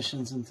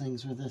transmissions and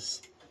things were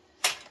this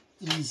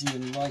easy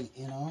and light,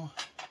 you know.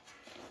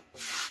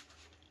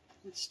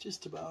 It's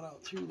just about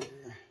out through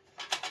there.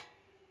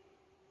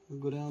 We'll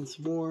go down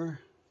some more.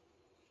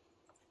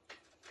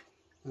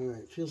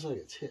 Alright, feels like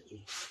it's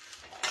hitting.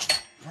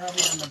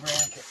 Probably on the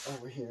bracket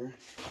over here.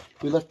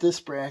 We left this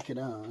bracket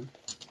on.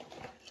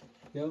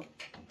 Yep.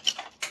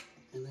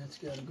 And that's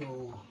got to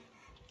go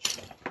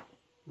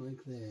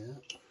like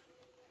that.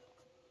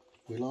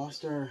 We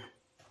lost our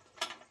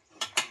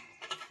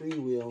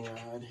freewheel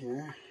rod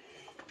here.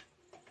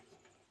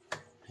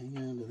 Hang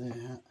on to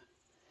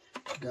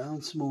that.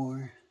 Down some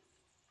more.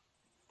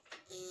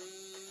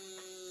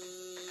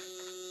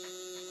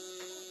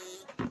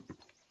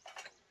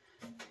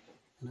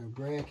 And our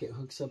bracket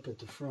hooks up at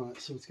the front,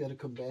 so it's got to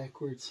come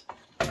backwards.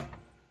 About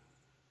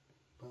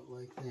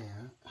like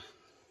that.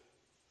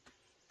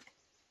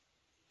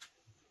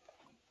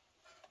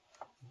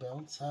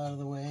 Belt's out of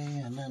the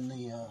way, and then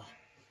the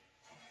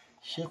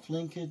shift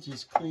linkage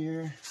is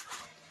clear.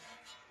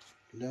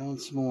 Down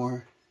some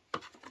more.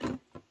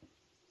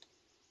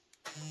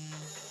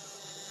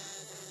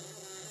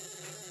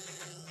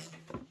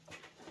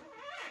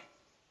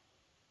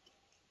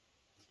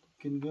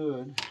 Looking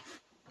good.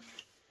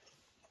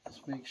 Let's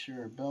make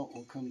sure our belt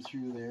will come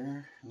through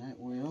there, and that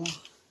will.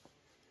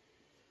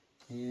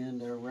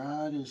 And our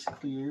rod is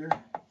clear.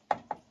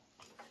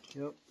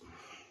 Yep.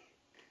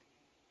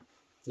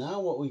 Now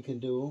what we can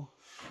do,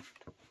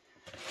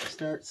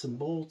 start some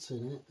bolts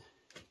in it,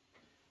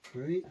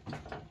 right?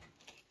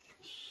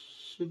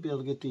 Should be able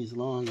to get these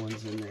long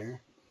ones in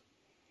there.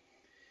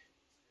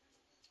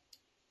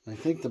 I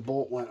think the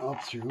bolt went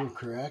up through,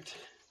 correct?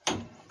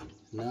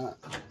 Not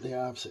the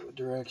opposite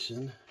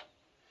direction.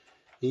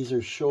 These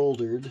are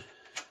shouldered.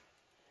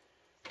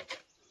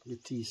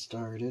 Get these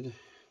started.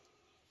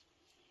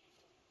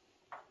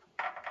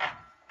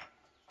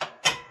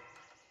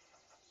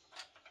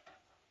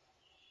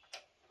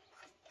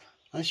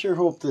 I sure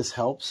hope this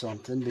helps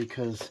something,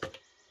 because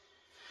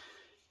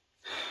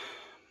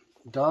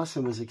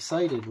Dawson was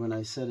excited when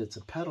I said it's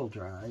a pedal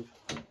drive,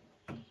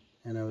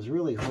 and I was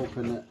really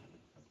hoping that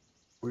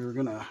we were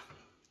gonna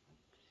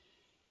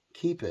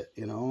keep it,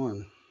 you know.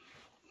 And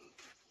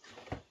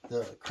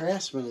the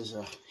Craftsman is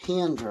a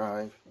hand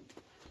drive.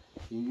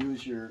 You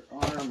use your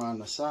arm on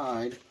the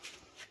side,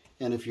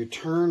 and if you're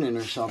turning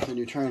or something,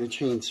 you're trying to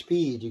change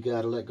speed, you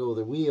got to let go of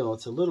the wheel.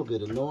 It's a little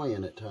bit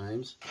annoying at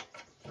times.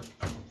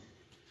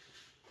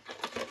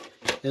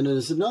 And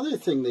there's another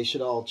thing they should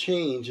all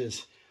change,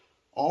 is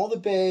all the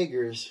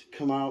baggers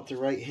come out the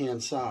right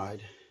hand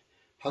side.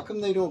 How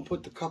come they don't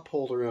put the cup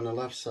holder on the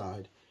left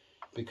side?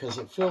 Because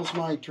it fills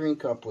my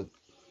drink up with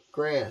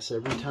grass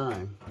every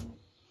time.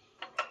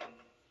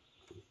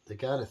 They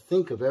got to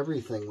think of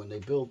everything when they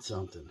build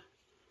something.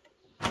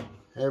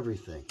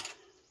 Everything.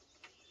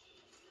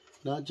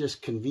 Not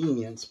just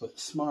convenience, but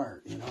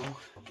smart, you know.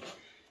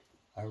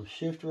 Our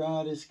shift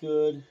rod is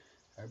good.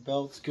 Our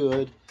belt's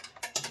good.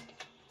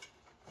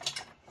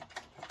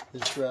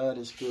 This rod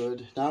is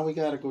good. Now we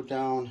got to go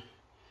down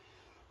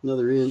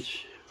another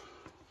inch.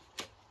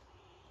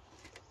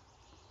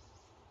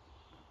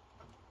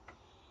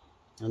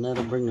 And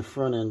that'll bring the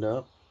front end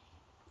up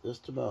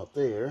just about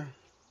there.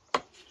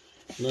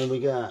 And then we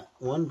got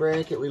one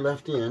bracket we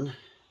left in.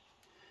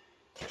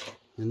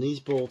 And these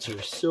bolts are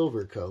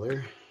silver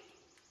color.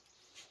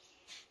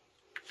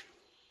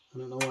 I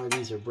don't know why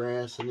these are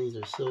brass and these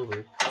are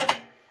silver.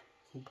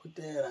 We'll put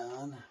that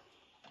on.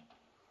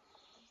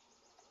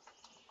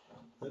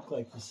 Look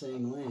like the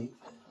same length.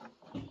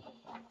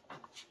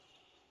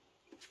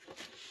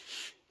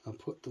 I'll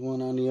put the one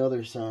on the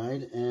other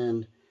side,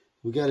 and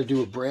we got to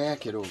do a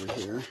bracket over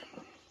here.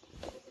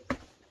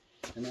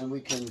 And then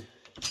we can,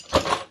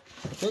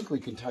 I think we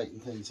can tighten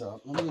things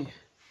up. Let me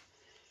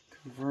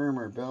confirm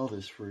our belt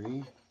is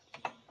free.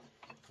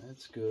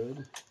 That's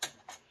good.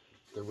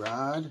 The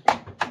rod,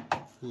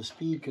 the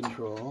speed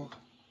control.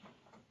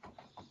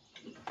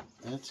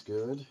 That's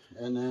good.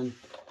 And then,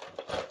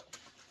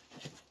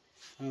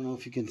 I don't know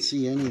if you can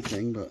see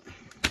anything, but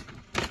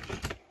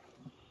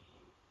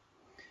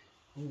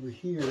over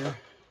here,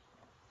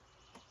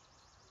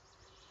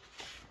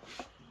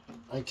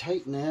 I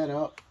tighten that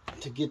up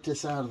to get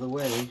this out of the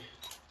way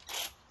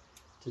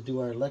to do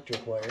our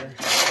electric wire.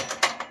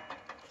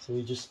 So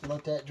we just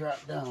let that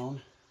drop down,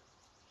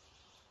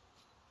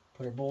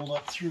 put our bolt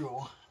up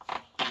through,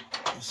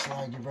 and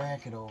slide your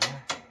bracket over,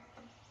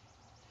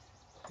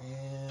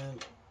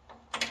 and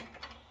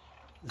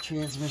the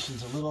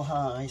transmission's a little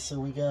high, so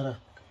we gotta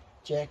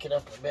jack it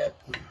up a bit.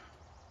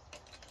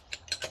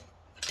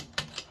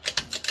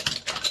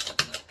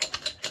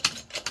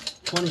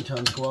 20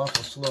 tons go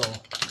awful slow.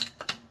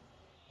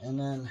 And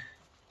then,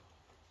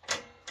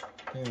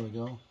 there we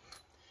go.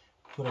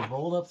 Put a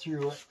bolt up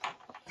through it.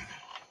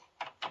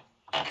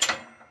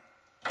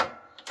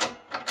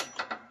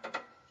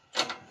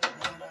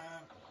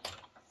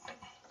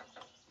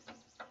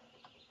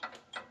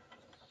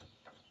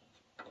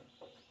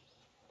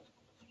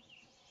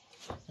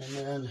 And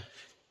then,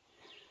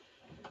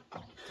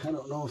 I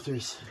don't know if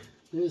there's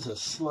a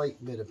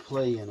slight bit of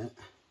play in it.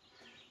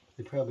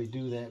 They probably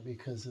do that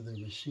because of their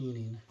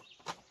machining.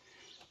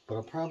 But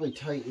I'll probably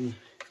tighten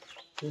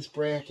this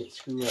bracket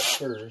screw up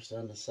first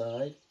on the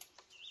side.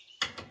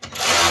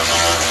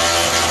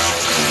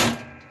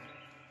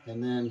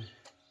 And then,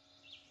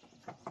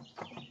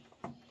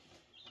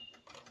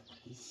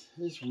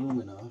 there's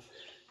room enough.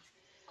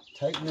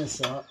 Tighten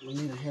this up. We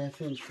need a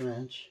 1/2-inch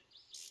wrench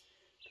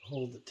to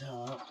hold the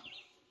top.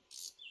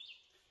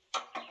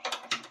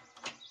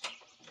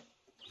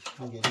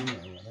 We'll get in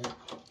there with it.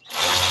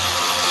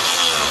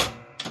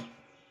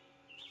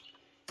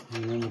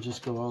 And then we'll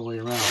just go all the way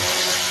around.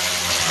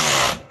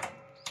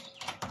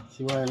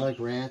 See why I like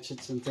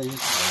ratchets and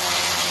things?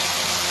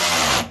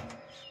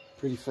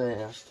 Pretty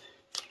fast.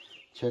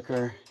 Check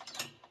our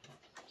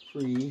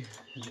free.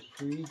 Is it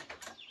free?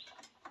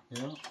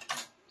 Yeah.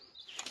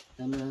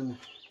 And then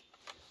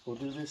we'll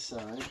do this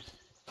side.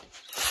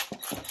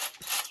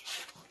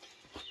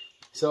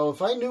 So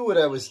if I knew what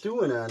I was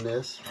doing on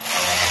this,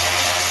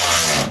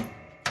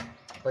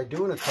 by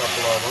doing a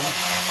couple of them,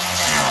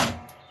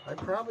 I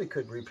probably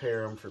could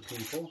repair them for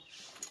people.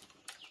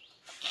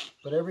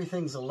 But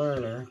everything's a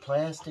learner.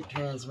 Plastic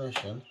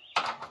transmission.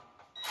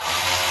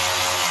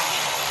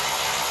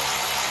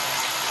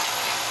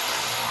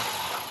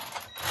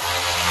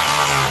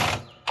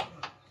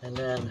 And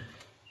then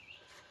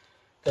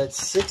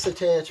that's 6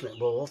 attachment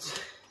bolts.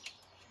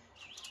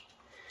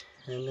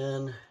 And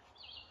then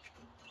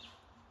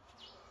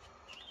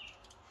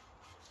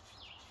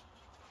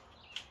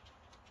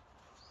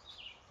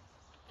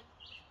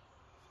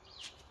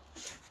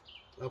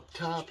up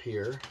top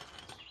here,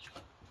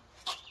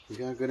 we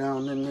gotta go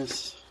down in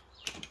this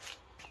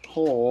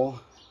hole,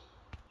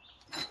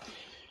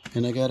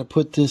 and I gotta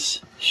put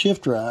this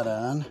shift rod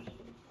on,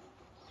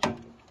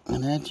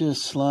 and that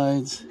just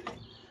slides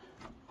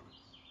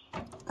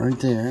right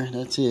there.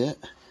 That's it.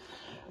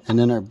 And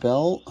then our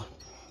belt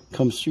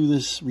comes through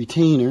this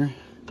retainer,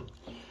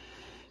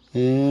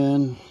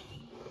 and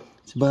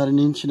it's about 1.5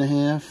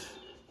 inches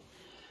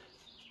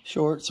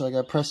short, so I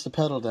gotta press the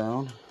pedal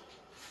down.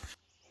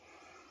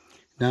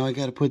 Now I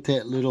got to put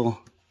that little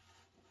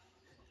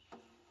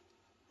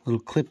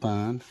clip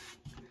on,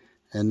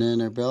 and then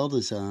our belt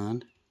is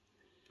on.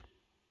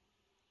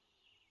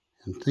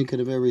 I'm thinking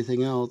of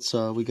everything else.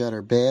 We got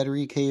our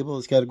battery cable.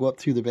 It's got to go up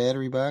through the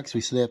battery box.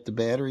 We slap the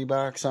battery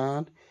box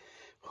on,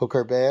 hook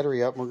our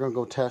battery up, and we're going to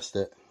go test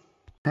it.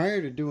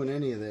 Prior to doing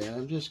any of that,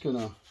 I'm just going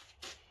to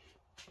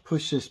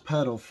push this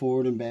pedal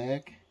forward and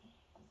back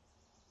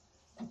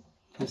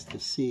just to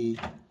see.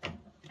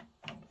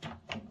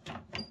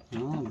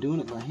 Well, I'm doing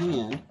it by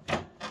hand.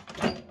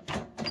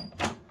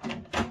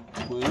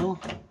 Well,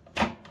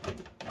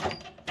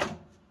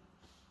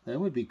 that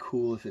would be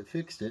cool if it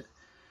fixed it.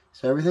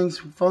 So everything's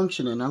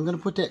functioning. I'm going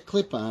to put that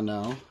clip on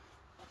now.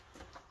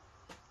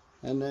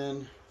 And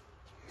then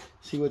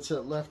see what's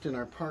left in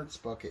our parts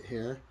bucket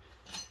here.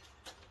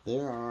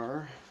 There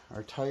are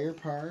our tire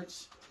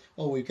parts.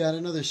 Oh, we've got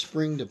another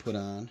spring to put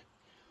on.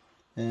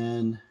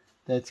 And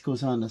that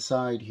goes on the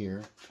side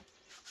here.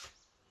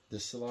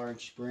 This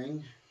large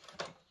spring.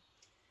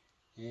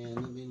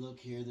 And let me look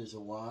here, there's a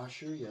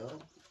washer,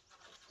 yep,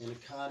 and a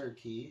cotter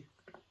key.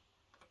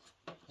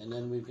 And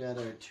then we've got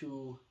our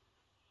 2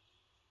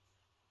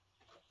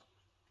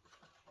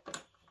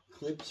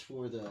 clips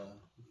for the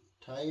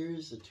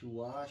tires, the 2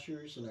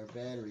 washers, and our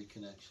battery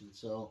connection.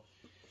 So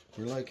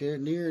we're like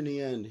near the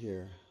end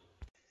here.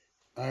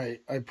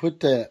 Alright, I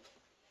put that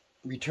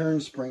return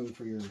spring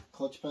for your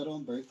clutch pedal,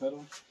 brake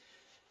pedal,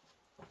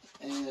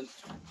 and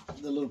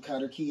the little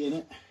cotter key in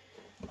it.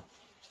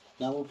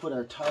 Now we'll put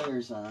our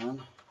tires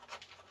on,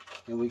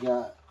 and we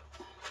got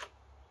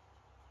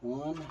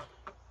 1,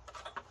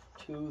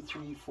 2,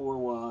 3, 4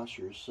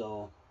 washers,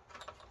 so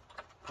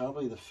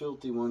probably the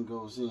filthy one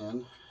goes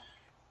in.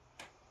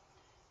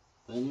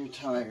 Then your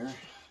tire,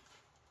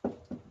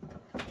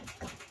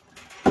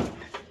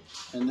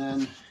 and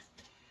then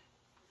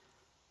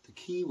the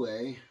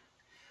keyway.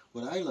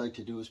 What I like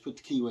to do is put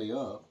the keyway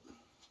up,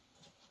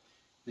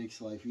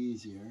 makes life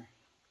easier,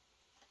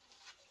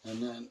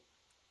 and then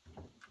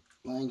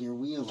line your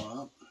wheel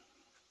up.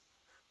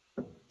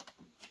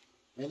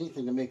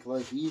 Anything to make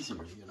life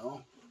easier, you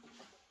know.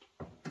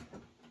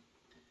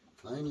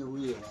 Line your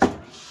wheel up. A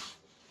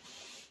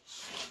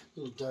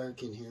little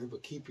dark in here,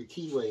 but keep your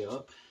keyway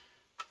up.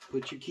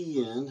 Put your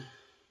key in.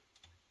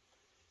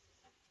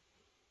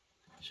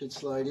 Should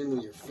slide in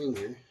with your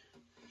finger.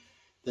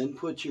 Then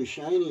put your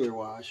shinier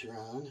washer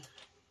on.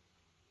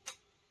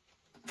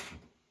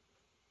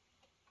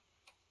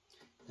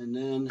 And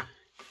then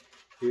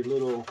your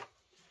little,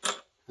 I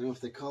don't know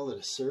if they call it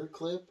a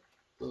circlip,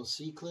 little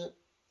C-clip.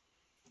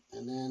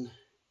 And then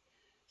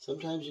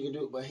Sometimes you can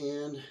do it by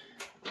hand.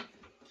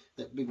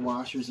 That big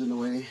washer's in the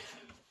way.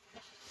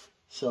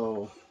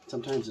 So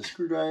sometimes a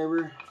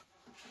screwdriver,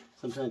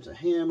 sometimes a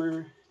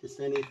hammer, just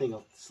anything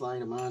will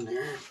slide them on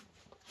there.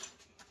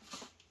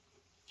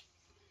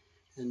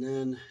 And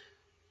then,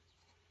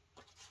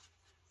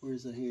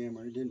 where's the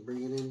hammer? I didn't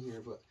bring it in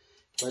here, but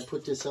if I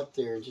put this up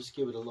there and just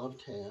give it a love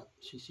tap,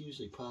 she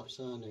usually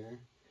pops on there.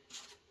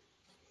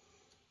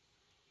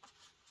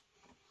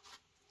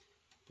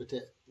 Put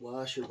that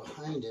washer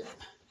behind it,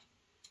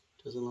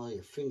 doesn't allow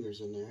your fingers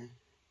in there.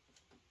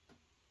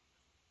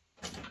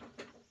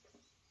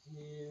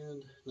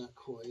 And not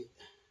quite.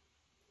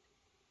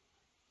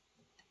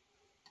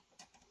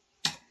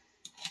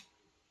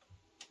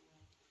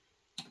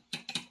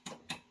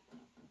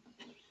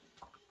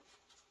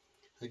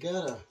 I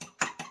got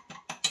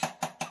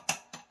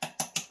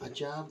a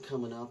job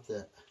coming up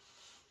that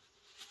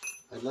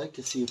I'd like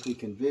to see if we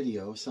can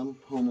video. Some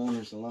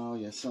homeowners allow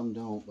you, some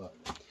don't, but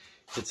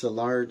it's a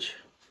large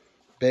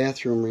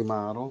bathroom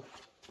remodel.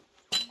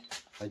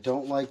 I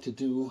don't like to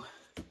do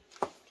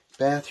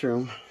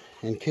bathroom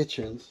and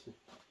kitchens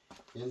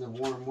in the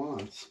warm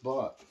months,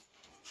 but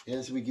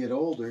as we get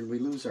older and we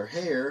lose our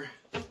hair,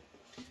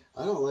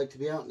 I don't like to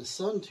be out in the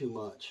sun too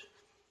much.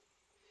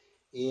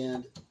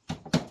 And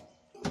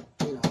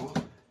you know,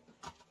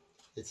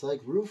 it's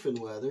like roofing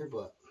weather,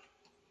 but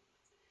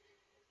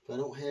if I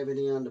don't have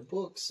any on the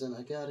books, then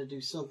I got to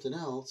do something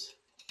else.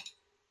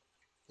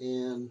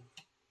 And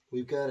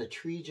we've got a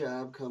tree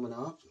job coming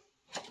up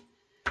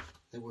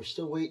that we're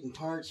still waiting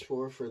parts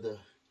for the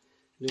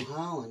New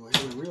Holland. We're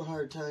having a real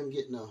hard time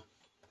getting a,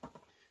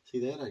 see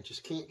that? I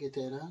just can't get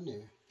that on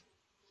there.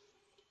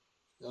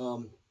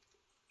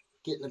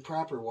 Getting a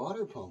proper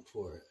water pump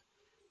for it.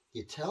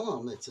 You tell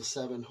them it's a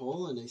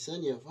 7-hole and they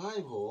send you a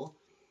 5-hole.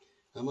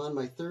 I'm on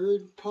my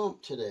 3rd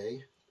pump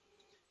today.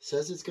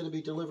 Says it's going to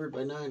be delivered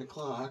by 9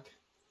 o'clock.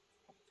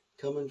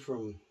 Coming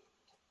from,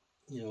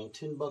 you know,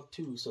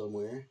 Timbuktu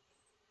somewhere.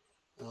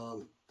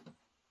 The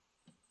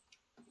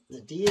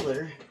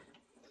dealer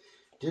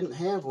didn't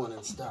have one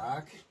in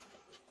stock.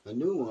 A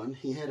new one.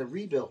 He had a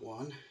rebuilt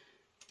one.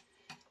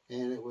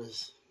 And it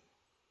was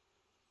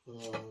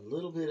a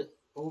little bit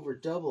over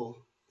double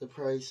the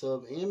price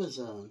of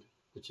Amazon,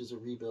 which is a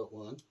rebuilt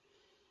one.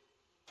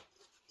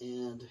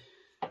 And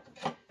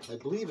I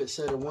believe it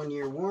said a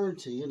 1-year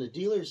warranty, and the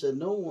dealer said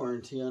no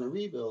warranty on a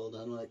rebuild.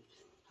 I'm like,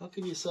 how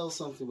can you sell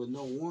something with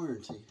no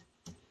warranty?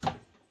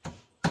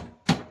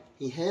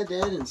 He had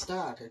that in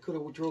stock. I could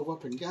have drove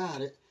up and got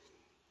it,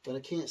 but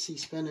I can't see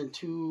spending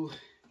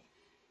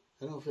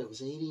I don't know if it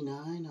was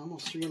 $89,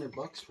 almost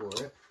 $300 for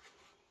it.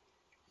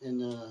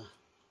 And the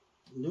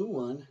new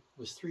one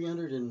was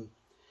 300 and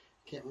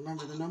can't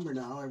remember the number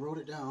now. I wrote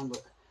it down,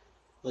 but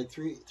like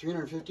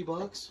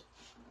 $350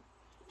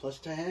 plus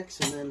tax,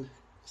 and then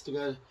still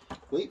gotta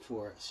wait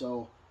for it.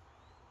 So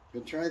I'm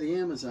gonna try the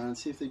Amazon,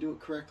 see if they do it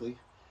correctly.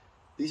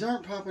 These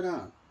aren't popping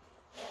on.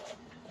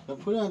 I'll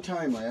put it on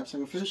time lapse.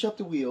 I'm gonna finish up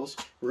the wheels.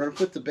 We're gonna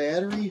put the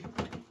battery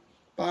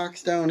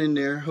box down in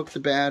there, hook the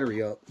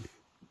battery up.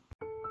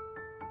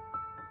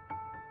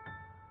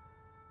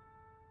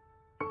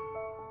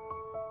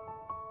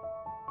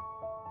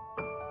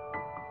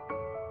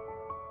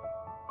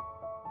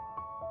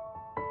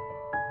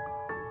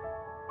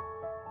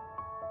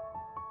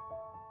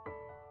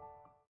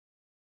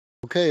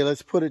 Okay,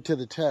 let's put it to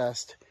the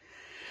test.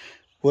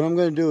 What I'm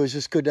going to do is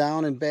just go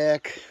down and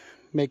back,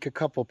 make a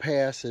couple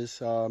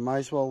passes. Might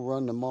as well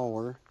run the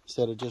mower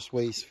instead of just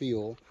waste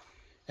fuel.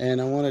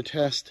 And I want to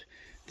test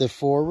the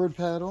forward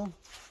pedal.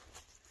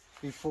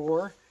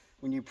 Before,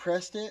 when you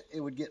pressed it,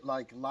 it would get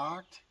like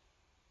locked.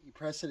 You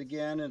press it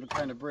again, it'll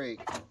kind of break.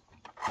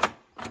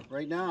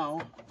 Right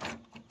now,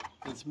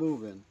 it's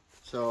moving.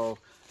 So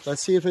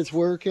let's see if it's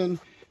working.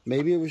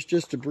 Maybe it was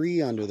just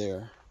debris under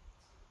there.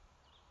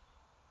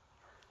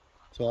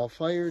 So I'll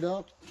fire it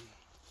up.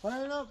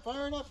 Fire it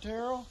up,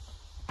 Terrell.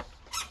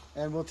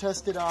 And we'll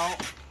test it out.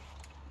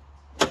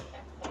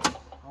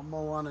 I'll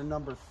mow on a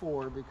number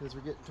 4 because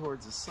we're getting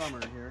towards the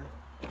summer here.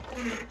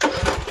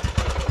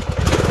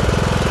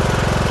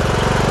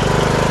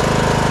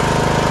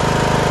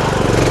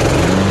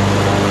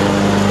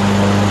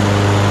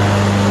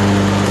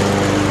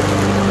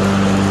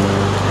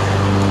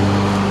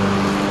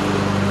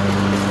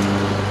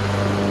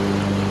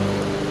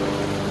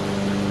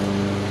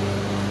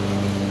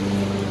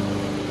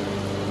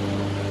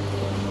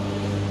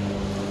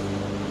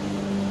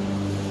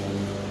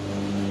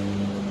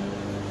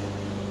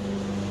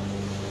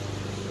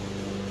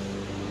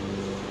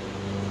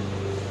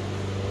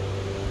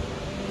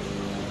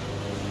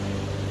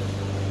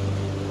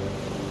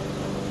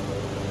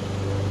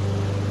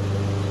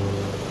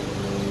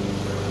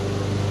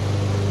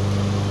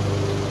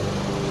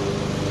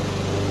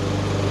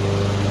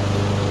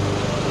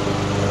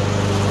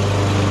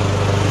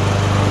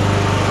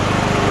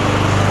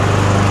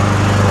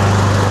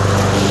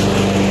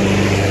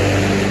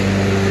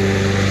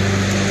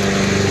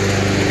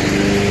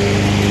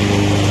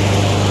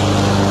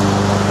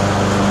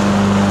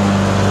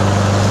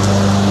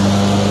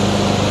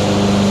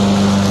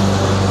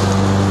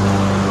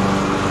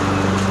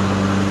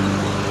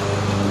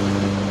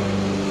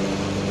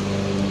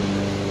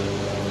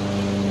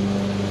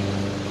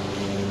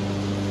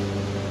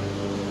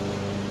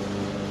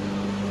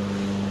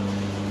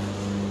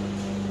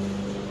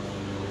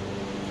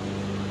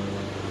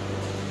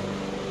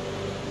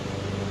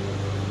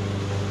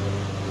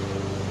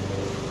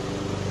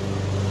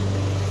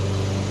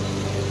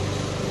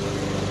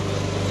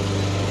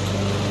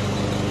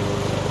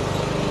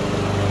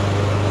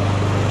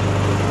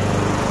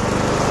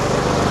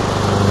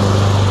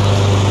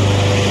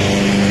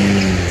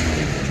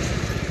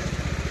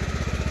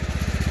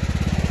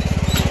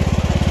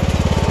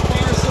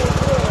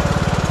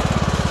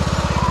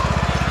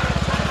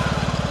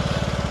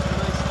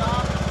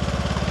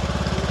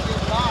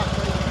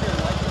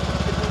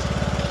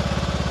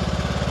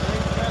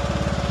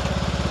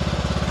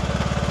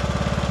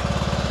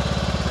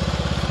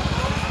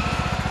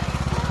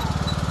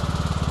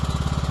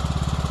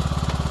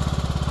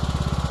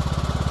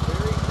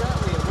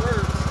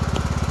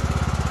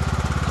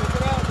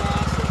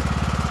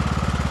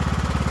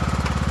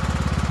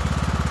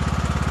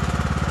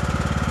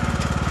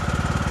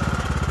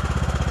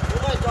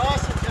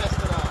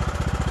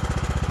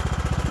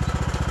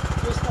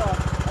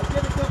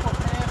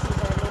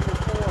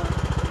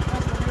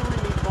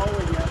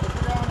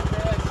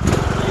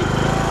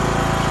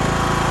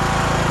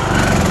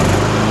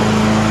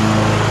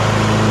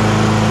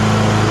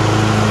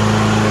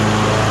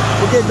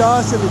 get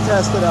Dawson to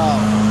test it out.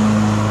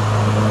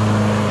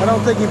 I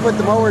don't think he put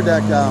the mower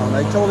deck down.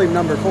 I told him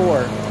number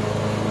 4.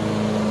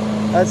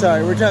 That's all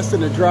right. We're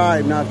testing the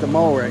drive, not the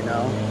mow right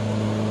now.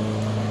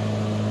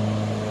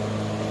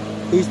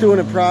 He's doing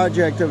a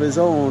project of his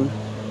own.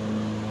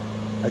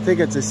 I think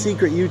it's a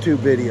secret YouTube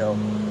video.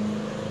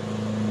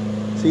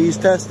 See, he's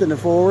testing the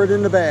forward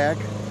and the back.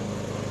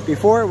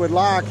 Before it would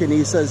lock, and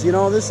he says, you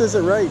know, this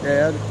isn't right,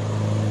 Dad.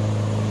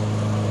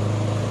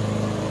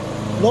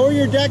 Lower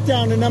your deck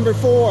down to number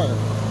 4.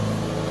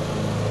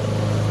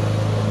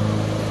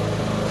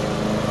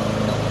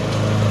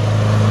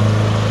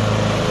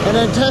 And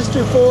then test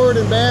your forward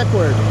and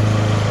backward.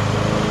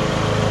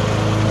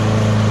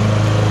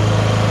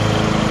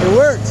 It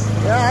works.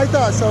 Yeah, I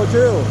thought so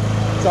too.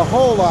 It's a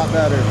whole lot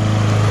better.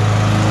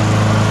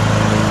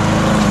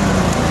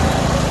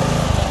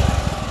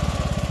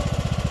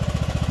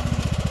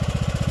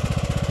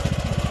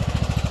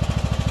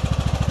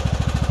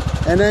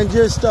 And then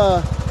just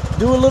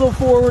do a little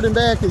forward and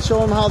back and show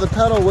them how the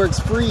pedal works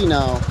free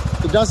now.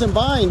 It doesn't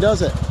bind,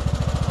 does it?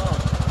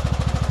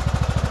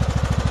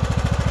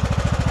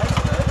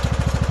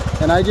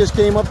 And I just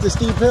came up the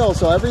steep hill,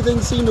 so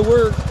everything seemed to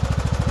work.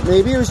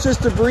 Maybe it was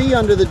just debris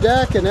under the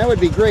deck, and that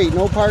would be great.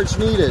 No parts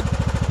needed.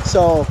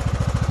 So,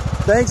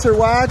 thanks for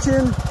watching,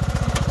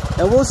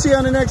 and we'll see you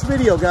on the next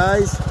video,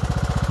 guys.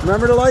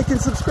 Remember to like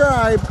and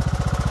subscribe.